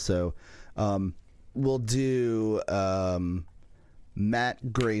people. So we'll do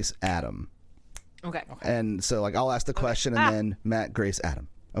Matt, Grace, Adam. Okay. And so like I'll ask the question and then Matt, Grace, Adam.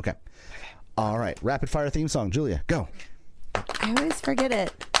 Okay. All right. Rapid fire theme song. Julia, go. I always forget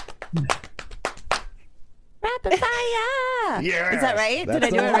it. Rapid fire. Yeah. Is that right? Did I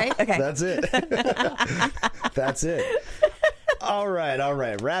do it right? Okay. That's it. That's it. All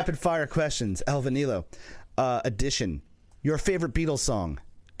right. Rapid fire questions. El Vanilo. Edition. Your favorite Beatles song.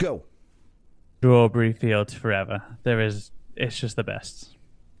 Go. Strawberry Fields Forever. It's just the best.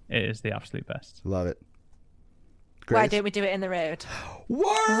 It is the absolute best. Love it. Why Grace? don't we do it in the road? Word!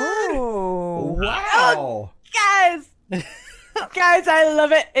 Oh. Wow. Guys! Guys, I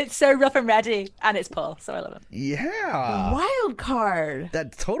love it. It's so rough and ready. And it's Paul, so I love it. Yeah. Wild card.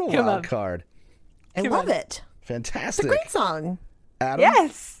 That total Come wild on. card. I love it. Fantastic. Great song. Adam?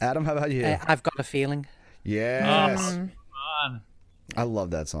 Yes. Adam, how about you? I've got a feeling. Yes. Fun. I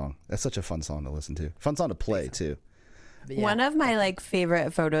love that song. That's such a fun song to listen to. Fun song to play, too. But yeah. One of my like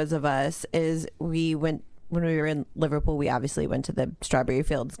favorite photos of us is we went when we were in Liverpool. We obviously went to the Strawberry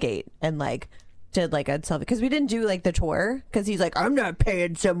Fields Gate and like did like a selfie because we didn't do like the tour because he's like, I'm not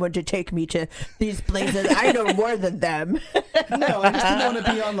paying someone to take me to these places. I know more than them. No, I just didn't want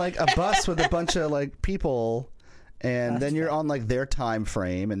to be on like a bus with a bunch of like people, and then you're on like their time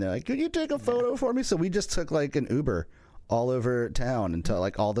frame, and they're like, "Could you take a photo for me?" So we just took like an Uber all over town into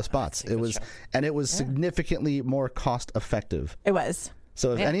like all the spots. It was significantly more cost effective. It was.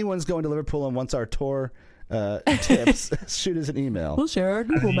 So if anyone's going to Liverpool and wants our tour tips, shoot us an email. We'll share our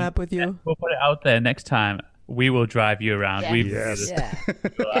Google map with you. We'll put it out there next time. We will drive you around. Yes. Yeah.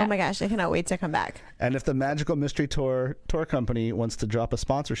 Oh my gosh, I cannot wait to come back. And if the Magical Mystery Tour company wants to drop a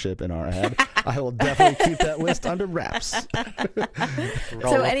sponsorship in our ad, I will definitely keep that list under wraps.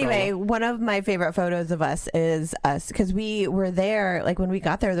 So anyway, one of my favorite photos of us is us because we were there. Like when we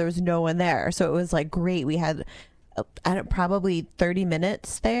got there was no one there, so it was like great. We had probably 30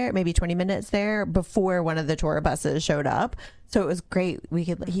 minutes there, maybe 20 minutes there before one of the tour buses showed up. So it was great.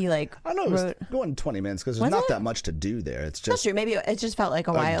 He like I know it was wrote, going 20 minutes because there's Was not it? that much to do there. It's that's just true. Maybe it just felt like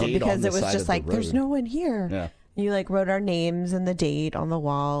a while gate on because the it was side just of the like there's road. no one here. Yeah. You like wrote our names and the date on the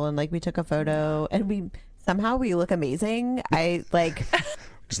wall, and like we took a photo, and we look amazing. I like.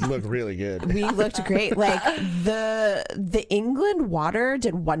 just look really good. We looked great. Like the England water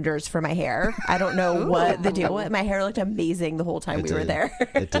did wonders for my hair. I don't know what the deal was. My hair looked amazing the whole time we were there.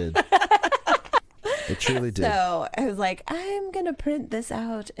 It did. It truly did. So I was like, I'm going to print this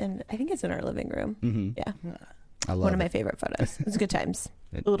out. And I think it's in our living room. Yeah. I love One of it. my favorite photos. It was good times.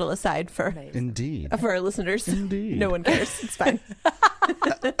 A little aside for Indeed. our listeners. Indeed. No one cares. It's fine.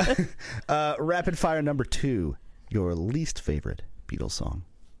 Rapid fire number 2. Your least favorite Beatles song.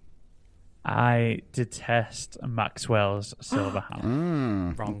 I detest Maxwell's Silver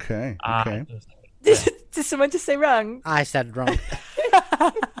Hammer. Wrong. Okay. I Okay. just Did someone just say wrong? I said wrong.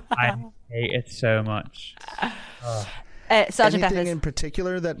 I hate it so much. Sergeant Anything Pepper's. in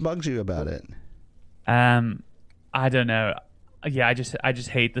particular that bugs you about it? I don't know. Yeah, I just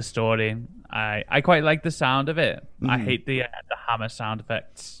hate the story. I quite like the sound of it. I hate the hammer sound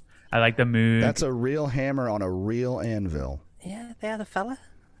effects. I like the mood. That's a real hammer on a real anvil. Yeah, they are the fella.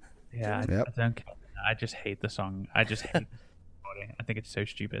 Yeah, Yep. I don't care. I just hate the song. I just hate the story. I think it's so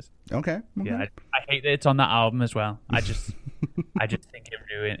stupid. Okay. Yeah, I hate that it's on that album as well. I just think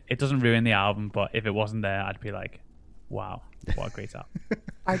it doesn't ruin the album, but if it wasn't there, I'd be like, wow, what a great album.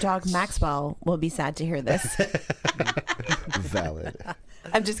 Our dog Maxwell will be sad to hear this. Valid.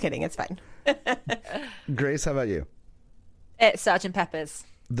 I'm just kidding. It's fine. Grace, how about you? Sergeant Pepper's.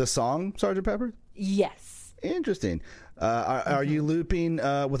 The song Sgt. Pepper? Yes. Interesting. Are you looping with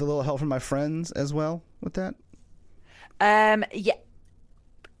a little help from my friends as well with that? Yeah.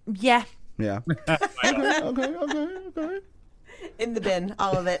 Yeah. Yeah. Okay. In the bin,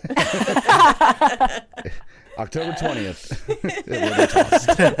 all of it. October 20th.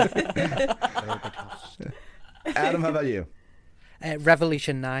 Adam, how about you?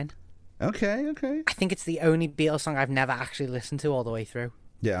 Revolution 9. Okay. I think it's the only Beatles song I've never actually listened to all the way through.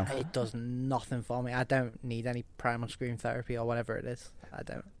 Yeah. It does nothing for me. I don't need any primal scream therapy or whatever it is. I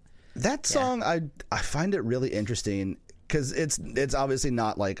don't. That song, I find it really interesting because it's obviously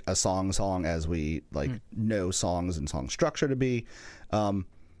not like a song as we like know songs and song structure to be.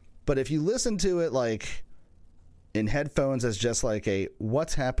 But if you listen to it like in headphones as just like a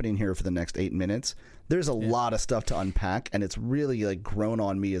what's happening here for the next 8 minutes, there's a lot of stuff to unpack, and it's really like grown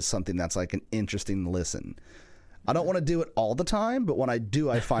on me as something that's like an interesting listen. I don't want to do it all the time, but when I do,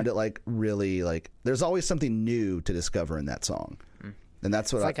 I find it like really like there's always something new to discover in that song. And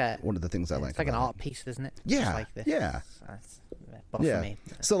that's what one of the things I like. It's like an about art piece, isn't it? Yeah, Just like this. yeah. But Yeah. for me,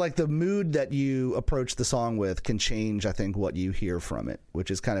 So like the mood that you approach the song with can change, I think, what you hear from it,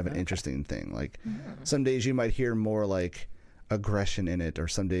 which is kind of an interesting thing. Like some days you might hear more like aggression in it, or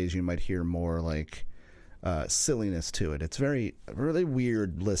some days you might hear more like silliness to it. It's really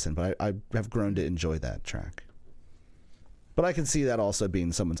weird listen, but I have grown to enjoy that track. But I can see that also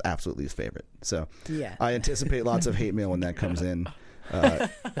being someone's absolute least favorite. So Yeah. I anticipate lots of hate mail when that comes in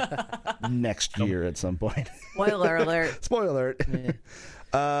next year at some point. Spoiler alert. Spoiler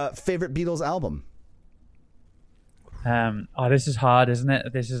alert. Favorite Beatles album? This is hard, isn't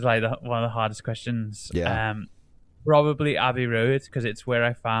it? This is like one of the hardest questions. Yeah. Probably Abbey Road, because it's where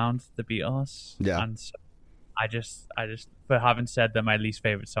I found the Beatles. Yeah. And so I just for having said that my least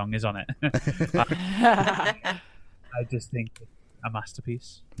favorite song is on it. I just think it's a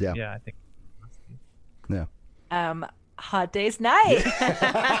masterpiece. Yeah. Yeah, I think it's a masterpiece. Yeah. Hard Day's Night.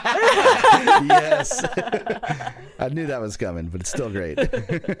 Yes. I knew that was coming, but it's still great.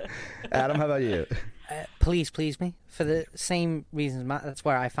 Adam, how about you? Please Me, for the same reasons, Matt. That's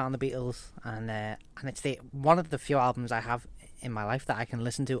where I found the Beatles, and it's one of the few albums I have in my life that I can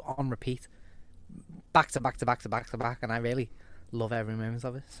listen to on repeat, back to back, and I really love every moment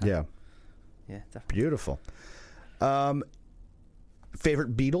of it. So, Yeah. yeah, definitely. Beautiful.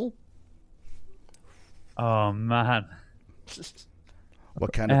 Favorite Beatle? Oh man.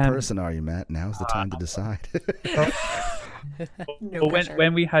 What kind of person are you, Matt? Now's the time to decide. No pressure.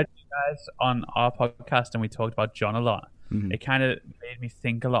 When we had you guys on our podcast and we talked about John a lot, it kind of made me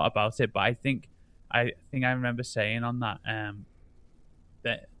think a lot about it. But I think I remember saying on that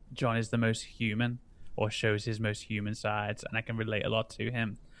that John is the most human, or shows his most human sides, and I can relate a lot to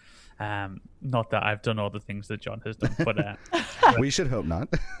him. Not that I've done all the things that John has done, but We should hope not.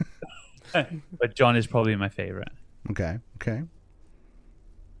 but John is probably my favorite. Okay.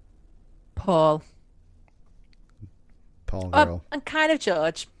 Paul. Paul girl. And kind of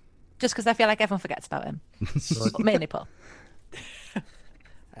George. Just because I feel like everyone forgets about him. But mainly Paul.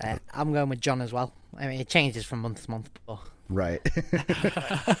 I'm going with John as well. I mean, it changes from month to month, but Right.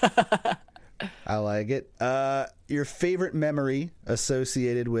 I like it. Your favorite memory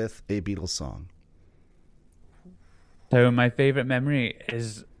associated with a Beatles song? So my favorite memory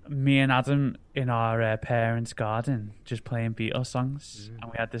is me and Adam in our parents' garden just playing Beatles songs, and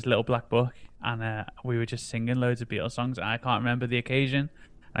we had this little black book, and we were just singing loads of Beatles songs, and I can't remember the occasion,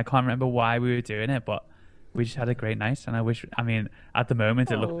 and I can't remember why we were doing it, but we just had a great night. And I mean, at the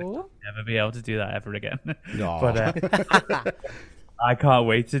moment, it looks like Aw. I'll never be able to do that ever again. Aw. But I can't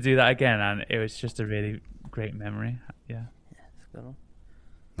wait to do that again. And it was just a really great memory. Yeah.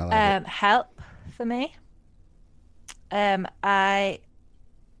 I like it. Help for me. I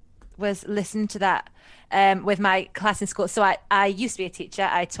was listening to that with my class in school. So I used to be a teacher.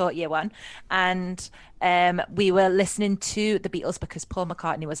 I taught year one, and we were listening to the Beatles because Paul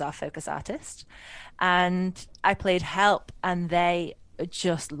McCartney was our focus artist, and I played Help, and they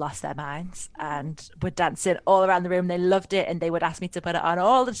just lost their minds and were dancing all around the room. They loved it, and they would ask me to put it on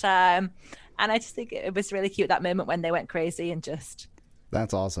all the time. And I just think it was really cute, that moment when they went crazy and just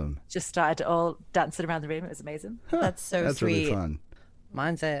That's awesome. started all dancing around the room. It was amazing. That's so That's sweet. really fun.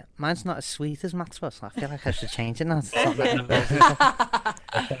 Mine's not as sweet as Matt's was. I feel like I should change it now.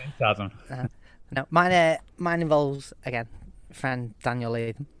 Adam. No, mine involves, again, friend Daniel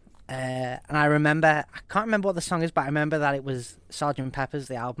Latham. And I can't remember what the song is, but I remember that it was Sgt. Pepper's,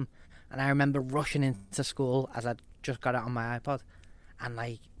 the album. And I remember rushing into school as I'd just got it on my iPod and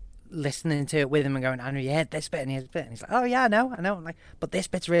like listening to it with him and going, Andrew, you heard this bit and here's this bit. And he's like, oh yeah, I know. I'm like, but this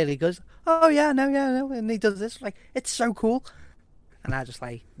bit's really good. Oh yeah, I know. And he does this. Like, it's so cool. And I just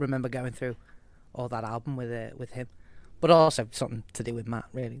like remember going through all that album with him. But also something to do with Matt,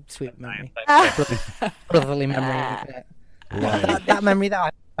 really. Sweet memory. Brotherly memory. That memory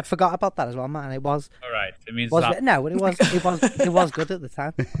that I forgot about that as well, man. It was All right. It means was that. no, it was good at the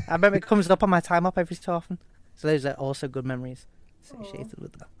time. I remember it comes up on my time up every so often. So those are also good memories associated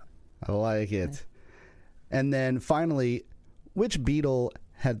with that. I like it. And then finally, which Beatle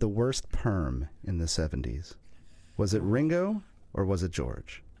had the worst perm in the 70s? Was it Ringo or was it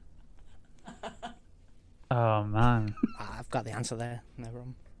George? Oh, man. I've got the answer there. No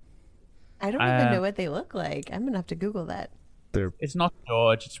problem. I don't even know what they look like. I'm gonna have to Google that. It's not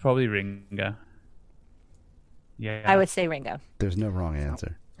George. It's probably Ringo. Yeah. I would say Ringo. There's no wrong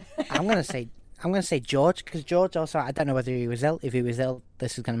answer. I'm gonna say George, because George also, I don't know whether he was ill. If he was ill,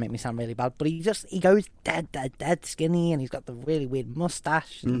 this is gonna make me sound really bad. But he goes dead skinny, and he's got the really weird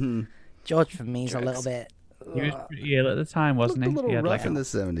mustache. Mm-hmm. George for me is a little bit. He was pretty ill at the time, wasn't Looked he? a little He had rough like in the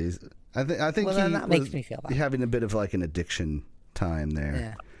 70s. I think Well, he then that was makes me feel bad. having a bit of like an addiction time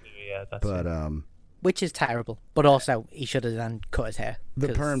there. Yeah, that's But it. which is terrible. But also, he should have then cut his hair. the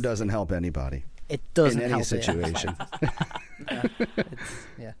 'cause perm doesn't help anybody It doesn't in any help it. situation.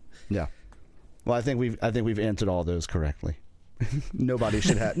 Yeah. Yeah. Well, I think we've answered all those correctly. No one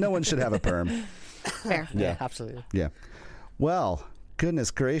should have a perm. Fair. Yeah. Absolutely. Yeah. Well, goodness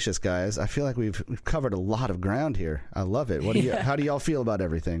gracious, guys! I feel like we've covered a lot of ground here. I love it. How do y'all feel about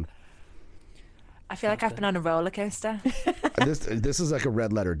everything? I feel like I've been on a roller coaster, This is like a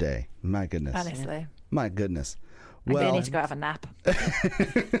red letter day. My goodness. honestly. My goodness. I really Well, need to go have a nap.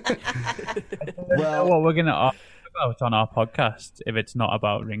 Well, what we're going to talk about on our podcast, if it's not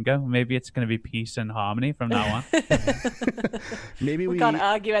about Ringo, maybe it's going to be peace and harmony from now on. maybe We we can't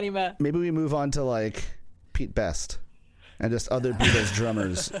argue anymore. maybe we move on to like Pete Best and just other Beatles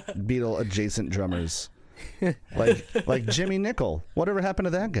drummers, Beatle adjacent drummers, like Jimmy Nicol. Whatever happened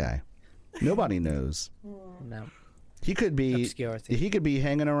to that guy? Nobody knows. No. He could be Obscurity. He could be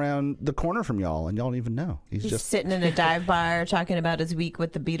hanging around the corner from y'all, and y'all don't even know. He's He's just sitting in a dive bar talking about his week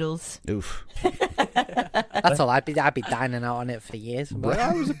with the Beatles. oof. That's all. I'd be dining out on it for years. I'm like,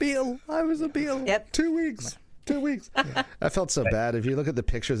 I was a Beatle. Yep. 2 weeks. 2 weeks. I felt so bad. If you look at the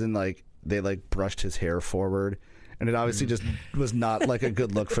pictures and like they like brushed his hair forward, and it obviously just was not like a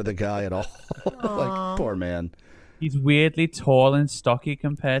good look for the guy at all. Like poor man. He's weirdly tall and stocky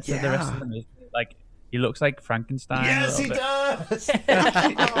compared to the rest Yeah. of them. isn't he? Like, he looks like Frankenstein. a little bit. does.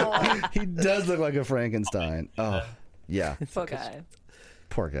 He does look like a Frankenstein. Oh, yeah. Poor guy.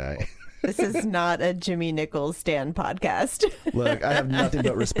 Poor guy. This is not a Jimmy Nichols Stan podcast. Look, I have nothing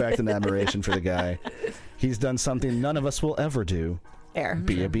but respect and admiration for the guy. He's done something none of us will ever do. Fair.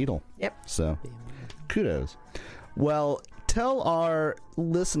 Be a Beatle. Yep. So, kudos. Well, tell our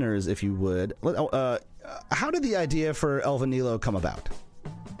listeners, if you would, how did the idea for El Vanilo come about?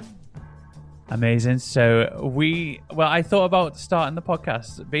 Amazing. So I thought about starting the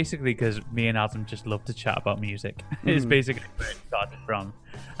podcast basically because me and Adam just love to chat about music. It's basically where it started from.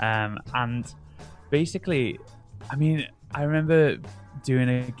 And basically, I mean, I remember doing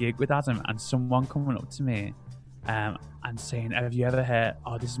a gig with Adam and someone coming up to me and saying, have you ever heard,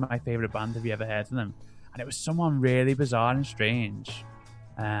 this is my favorite band, have you ever heard of them? And it was someone really bizarre and strange.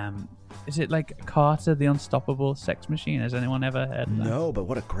 Is it like Carter the Unstoppable Sex Machine? Has anyone ever heard of that? No, but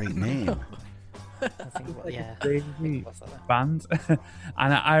what a great name. I think, yeah. Crazy band. And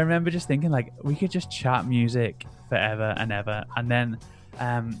I remember just thinking, like, we could just chat music forever and ever. And then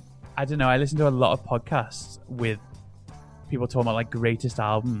I don't know. I listen to a lot of podcasts with people talking about like greatest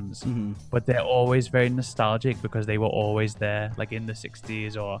albums, but they're always very nostalgic because they were always there, like in the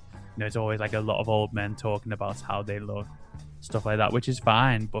 60s, or it's always like a lot of old men talking about how they look, stuff like that, which is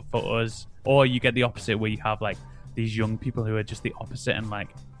fine. But for us, or you get the opposite where you have like these young people who are just the opposite and like,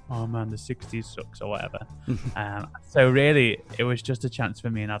 oh man, the 60s sucks or whatever. So really, it was just a chance for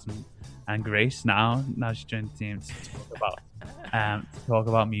me and Adam and Grace. Now she's joined the team to talk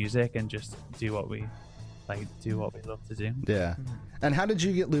about music and just do what we love to do. Yeah. And how did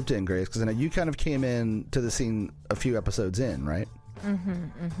you get looped in, Grace? Because I know you kind of came in to the scene a few episodes in, right?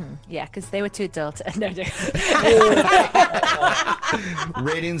 Yeah, because they were too dull to... No,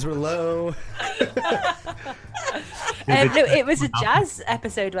 Ratings were low. no, it was a jazz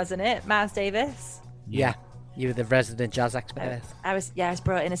episode, wasn't it? Miles Davis. Yeah, you were the resident jazz expert. I was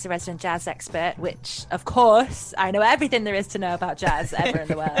brought in as a resident jazz expert, which, of course, I know everything there is to know about jazz ever in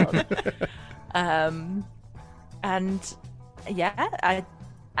the world. And yeah,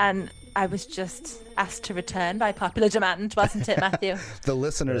 I was just asked to return by popular demand, wasn't it, Matthew? The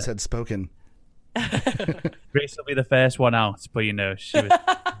listeners had spoken. Grace will be the first one out, but she was.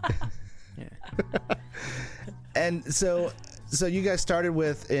 And so you guys started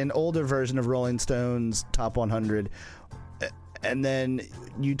with an older version of Rolling Stone's Top 100, and then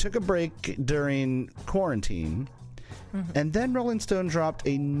you took a break during quarantine, and then Rolling Stone dropped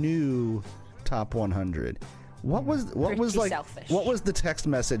a new Top 100. What was the text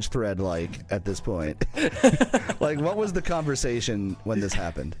message thread like at this point? Like, what was the conversation when this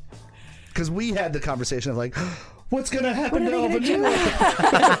happened? Because we had the conversation of like, what's gonna happen to Elvin?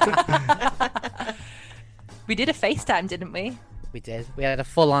 We did a FaceTime, didn't we? We did. We had a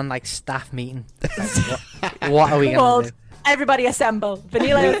full-on like staff meeting. What are we gonna do? Everybody assemble.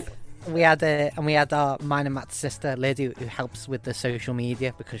 Vanilla. We had mine and Matt's sister, Lady, who helps with the social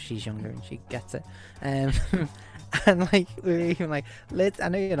media because she's younger and she gets it. And like we were even like, Lid, I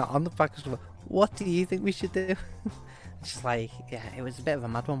know you're not on the podcast, but what do you think we should do? Just like, yeah, it was a bit of a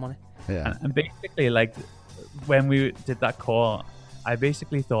mad one, wasn't it? Yeah. And basically, like when we did that call, I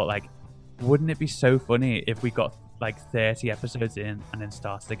basically thought like, wouldn't it be so funny if we got like 30 episodes in and then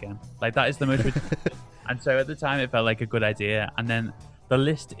started again? Like that is the most ridiculous. And so at the time it felt like a good idea, and then the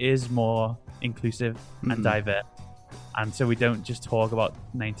list is more inclusive and diverse, and so we don't just talk about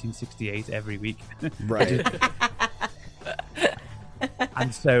 1968 every week. Right.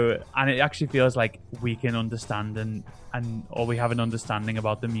 and it actually feels like we can understand or we have an understanding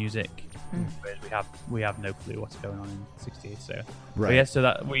about the music, whereas we have no clue what's going on in 68. So right. But yeah, so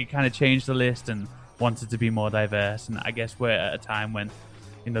that we kind of changed the list and wanted to be more diverse, and I guess we're at a time when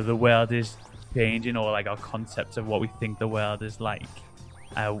the world is changing, or like our concepts of what we think the world is like.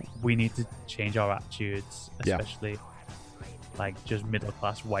 We need to change our attitudes, especially like just middle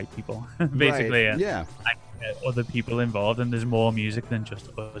class white people, basically. Right. Yeah. And, other people involved, and there's more music than just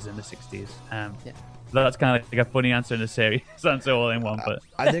us in the 60s. That's kind of like a funny answer and a serious answer all in one. But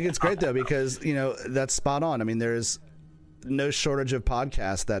I think it's great though, because that's spot on. I mean, there's no shortage of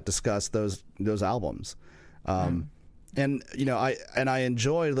podcasts that discuss those albums. And I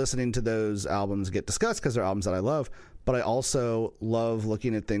enjoy listening to those albums get discussed because they're albums that I love, but I also love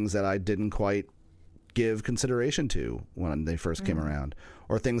looking at things that I didn't quite give consideration to when they first came around,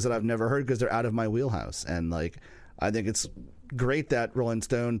 or things that I've never heard because they're out of my wheelhouse. And like, I think it's great that Rolling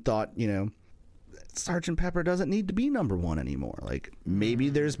Stone thought, Sgt. Pepper doesn't need to be number one anymore. Like, maybe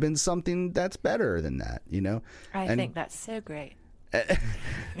there's been something that's better than that, I think that's so great. I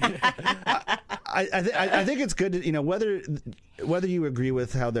think it's good to, whether you agree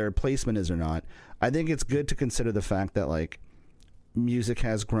with how their placement is or not, I think it's good to consider the fact that like music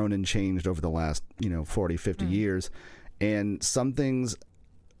has grown and changed over the last 40, 50 years, and some things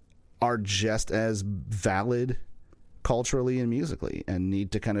are just as valid culturally and musically and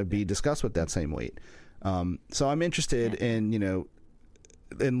need to kind of be discussed with that same weight. So I'm interested in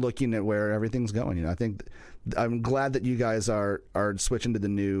in looking at where everything's going. I think I'm glad that you guys are switching to the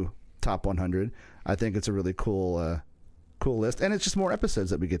new Top 100. I think it's a really cool list, and it's just more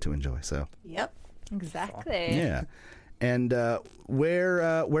episodes that we get to enjoy. So yep, exactly. Yeah. And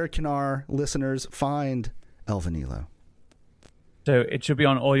where can our listeners find El Vanilo? So it should be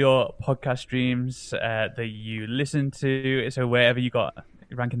on all your podcast streams that you listen to. So wherever you got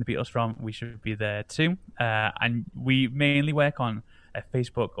Ranking the Beatles from, we should be there too. And we mainly work on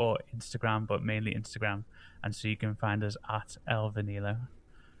Facebook or Instagram, but mainly Instagram. And so you can find us at El Vanilo.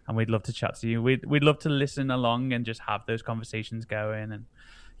 And we'd love to chat to you. We'd love to listen along and just have those conversations going. And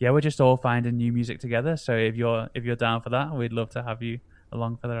yeah, we're just all finding new music together. So if you're down for that, we'd love to have you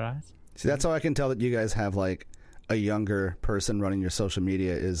along for the ride. See, that's how I can tell that you guys have like a younger person running your social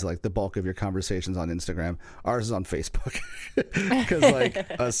media is like the bulk of your conversations on Instagram. Ours is on Facebook because like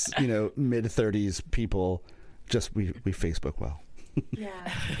us, mid-30s people, just we Facebook well.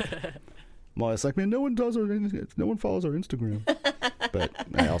 Yeah. Well, it's like, man, no one follows our Instagram, but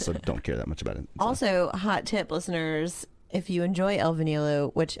I also don't care that much about it. So. Also, hot tip, listeners, if you enjoy El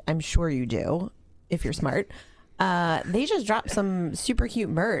Vanilo, which I'm sure you do, if you're smart, they just dropped some super cute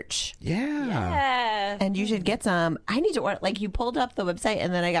merch. Yeah. And you should get some. I need to order. Like, you pulled up the website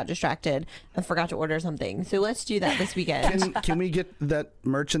and then I got distracted and forgot to order something. So let's do that this weekend. Can we get that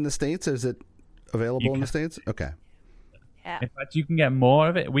merch in the States? Is it available in the States? Okay. Yeah. In fact, you can get more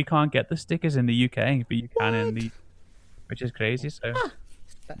of it. We can't get the stickers in the UK, but you can in the, which is crazy. So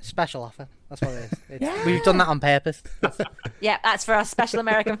Special offer. That's what it is. We've done that on purpose. Yeah, that's for our special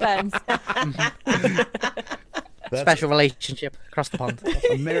American friends. Special relationship across the pond.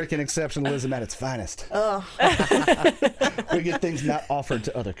 American exceptionalism at its finest. Oh. We get things not offered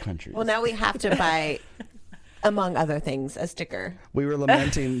to other countries. Well, now we have to buy, among other things, a sticker. We were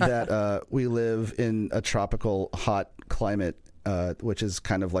lamenting that we live in a tropical hot climate, which is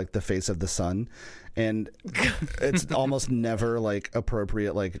kind of like the face of the sun. And it's almost never like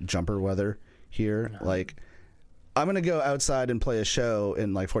appropriate like jumper weather here. No. Like, I'm going to go outside and play a show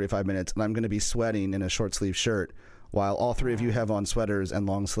in like 45 minutes and I'm going to be sweating in a short sleeve shirt while all three of you have on sweaters and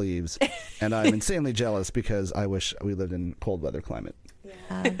long sleeves. And I'm insanely jealous because I wish we lived in cold weather climate.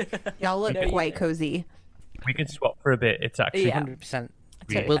 Yeah. Y'all look quite cozy. we could swap for a bit. It's actually 100%.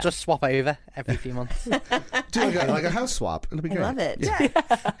 We'll just swap over every few months. Do like a house swap. It'll be great. I love it.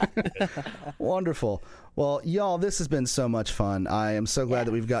 Yeah. Wonderful. Well, y'all, this has been so much fun. I am so glad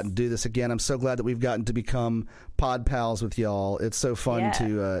that we've gotten to do this again. I'm so glad that we've gotten to become pod pals with y'all. It's so fun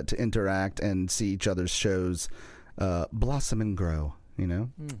to interact and see each other's shows blossom and grow,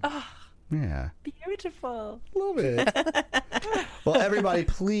 Oh, yeah. beautiful. Love it. Well, everybody,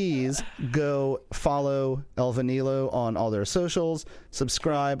 please go follow El Vanilo on all their socials.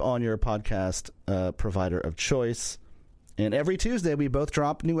 Subscribe on your podcast provider of choice. And every Tuesday, we both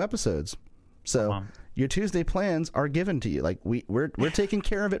drop new episodes. So your Tuesday plans are given to you. Like we're taking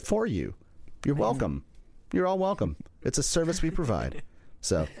care of it for you. You're welcome. You're all welcome. It's a service we provide.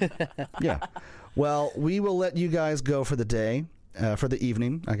 So, yeah. Well, we will let you guys go for the day. For the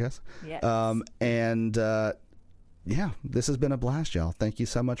evening, I guess. Yes. Yeah, this has been a blast, y'all. Thank you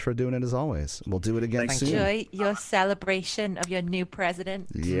so much for doing it as always. We'll do it again soon. Enjoy your celebration of your new president.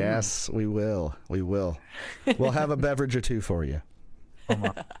 Yes, we will. We will. We'll have a beverage or two for you.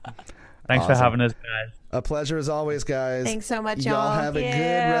 Thanks for having us, guys. A pleasure as always, guys. Thank so much, y'all. y'all. Have a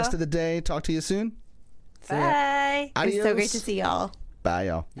good rest of the day. Talk to you soon. Bye. Adios. It's so great to see y'all. Bye,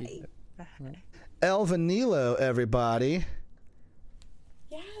 y'all. Bye. El Vanilo, everybody.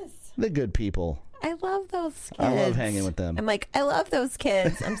 Yes. The good people. I love those kids. I love hanging with them. I'm like, I love those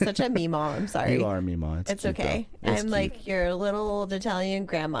kids. I'm such a Meemaw. I'm sorry. You are a Meemaw. It's cute, okay. though. I'm like your little old Italian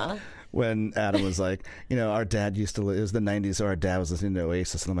grandma. When Adam was like, our dad used to, it was the 90s, so our dad was listening to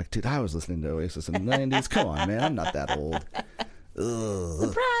Oasis. And I'm like, dude, I was listening to Oasis in the 90s. Come on, man. I'm not that old.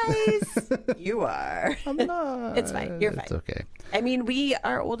 Ugh. Surprise! You are. I'm not. It's fine. You're fine. It's okay. I mean, we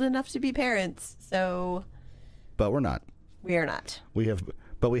are old enough to be parents, so. But we're not. We are not. We have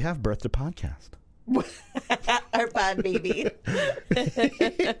birthed a podcast. Our pod baby.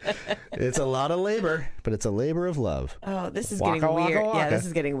 It's a lot of labor, but it's a labor of love. Oh, this is Waka, getting waka, weird. waka. Yeah, this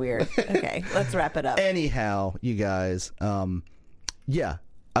is getting weird. Okay, let's wrap it up. Anyhow, you guys, I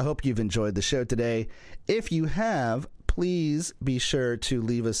hope you've enjoyed the show today. If you have, please be sure to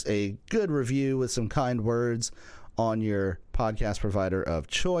leave us a good review with some kind words on your podcast provider of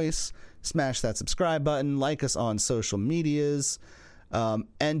choice. Smash that subscribe button, like us on social medias,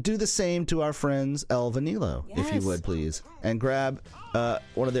 and do the same to our friends El Vanilo, if you would, please. And grab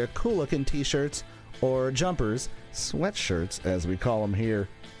one of their cool-looking T-shirts or jumpers, sweatshirts, as we call them here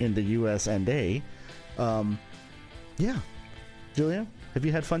in the U.S. and A. Yeah. Julia, have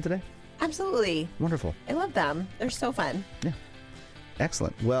you had fun today? Absolutely. Wonderful. I love them. They're so fun. Yeah.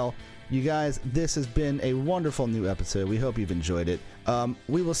 Excellent. Well, you guys, this has been a wonderful new episode. We hope you've enjoyed it.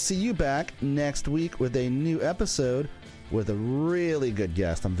 We will see you back next week with a new episode with a really good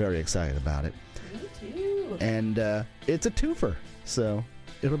guest. I'm very excited about it. Me too. And it's a twofer, so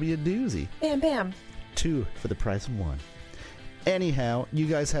it'll be a doozy. Bam, bam. 2 for the price of 1. Anyhow, you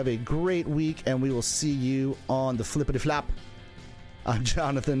guys have a great week, and we will see you on the Flippity Flop. I'm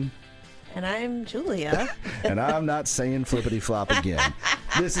Jonathan. And I'm Julia. And I'm not saying flippity flop again.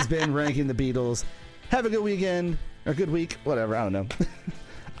 This has been Ranking the Beatles. Have a good weekend, or good week, whatever, I don't know.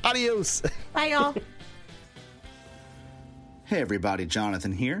 Adios. Bye, y'all. Hey everybody,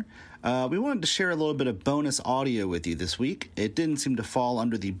 Jonathan here. We wanted to share a little bit of bonus audio with you this week. It didn't seem to fall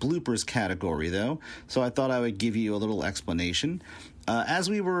under the bloopers category though, so I thought I would give you a little explanation. As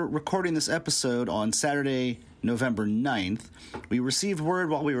we were recording this episode on Saturday, November 9th, we received word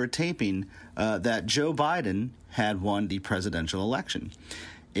while we were taping that Joe Biden had won the presidential election.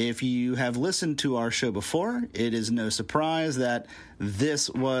 If you have listened to our show before, it is no surprise that this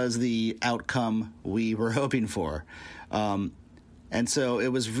was the outcome we were hoping for. And so it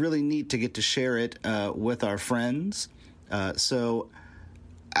was really neat to get to share it with our friends. So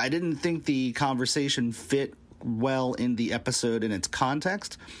I didn't think the conversation fit well in the episode in its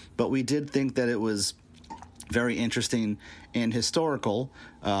context, but we did think that it was very interesting and historical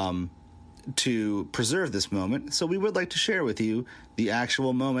to preserve this moment. So we would like to share with you the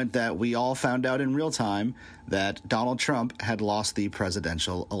actual moment that we all found out in real time that Donald Trump had lost the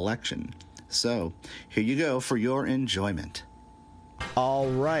presidential election. So here you go for your enjoyment. All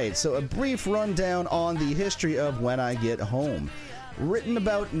right, so a brief rundown on the history of When I Get Home. Written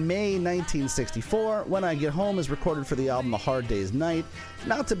about May 1964, When I Get Home is recorded for the album A Hard Day's Night,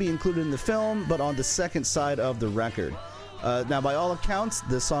 not to be included in the film, but on the second side of the record. Now, by all accounts,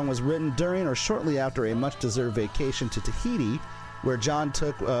 this song was written during or shortly after a much-deserved vacation to Tahiti, where John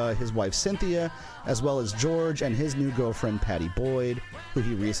took his wife Cynthia, as well as George and his new girlfriend Patty Boyd, who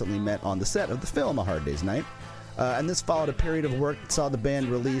he recently met on the set of the film A Hard Day's Night. And this followed a period of work that saw the band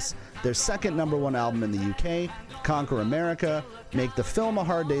release their second #1 album in the UK, Conquer America, make the film A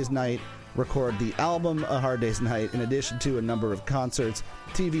Hard Day's Night, record the album A Hard Day's Night, in addition to a number of concerts,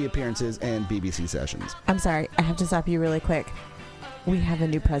 TV appearances, and BBC sessions. I'm sorry, I have to stop you really quick. We have a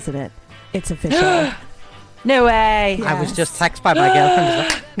new president. It's official. No way. Yeah. I was just texted by my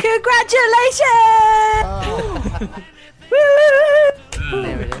girlfriend. Congratulations! Woo!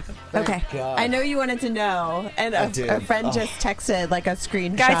 There it is. Okay. God. I know you wanted to know, and a friend just texted like a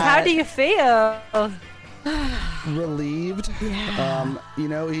screenshot. Guys, how do you feel? Relieved. Yeah.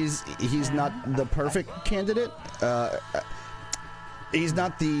 He's not the perfect candidate. He's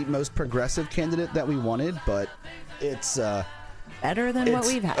not the most progressive candidate that we wanted, but it's Better than what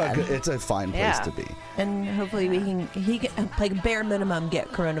we've had. It's a fine place to be. And hopefully he can, like, bare minimum, get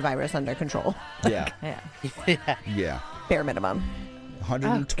coronavirus under control. Yeah. Yeah. Yeah. Bare minimum.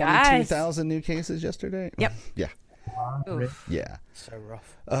 122,000 new cases yesterday. Yep. Yeah. Oof. Yeah. So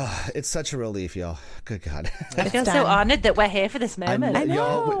rough. It's such a relief, y'all. Good God. I feel so done. honored that we're here for this moment. I know.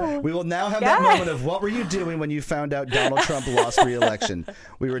 Y'all, we will now have that moment of what were you doing when you found out Donald Trump lost re-election?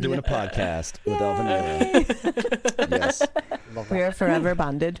 We were doing a podcast with Elvin Nero. Yes. We are forever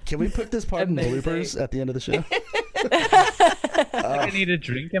bonded. Can we put this part in bloopers at the end of the show? I need a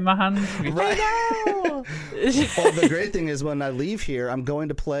drink in my hand. Right. Well, the great thing is when I leave here, I'm going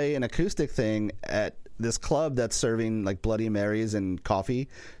to play an acoustic thing at this club that's serving like Bloody Marys and coffee.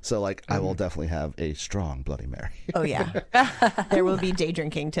 So like I will definitely have a strong Bloody Mary. Oh, yeah. There will be day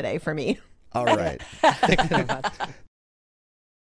drinking today for me. All right.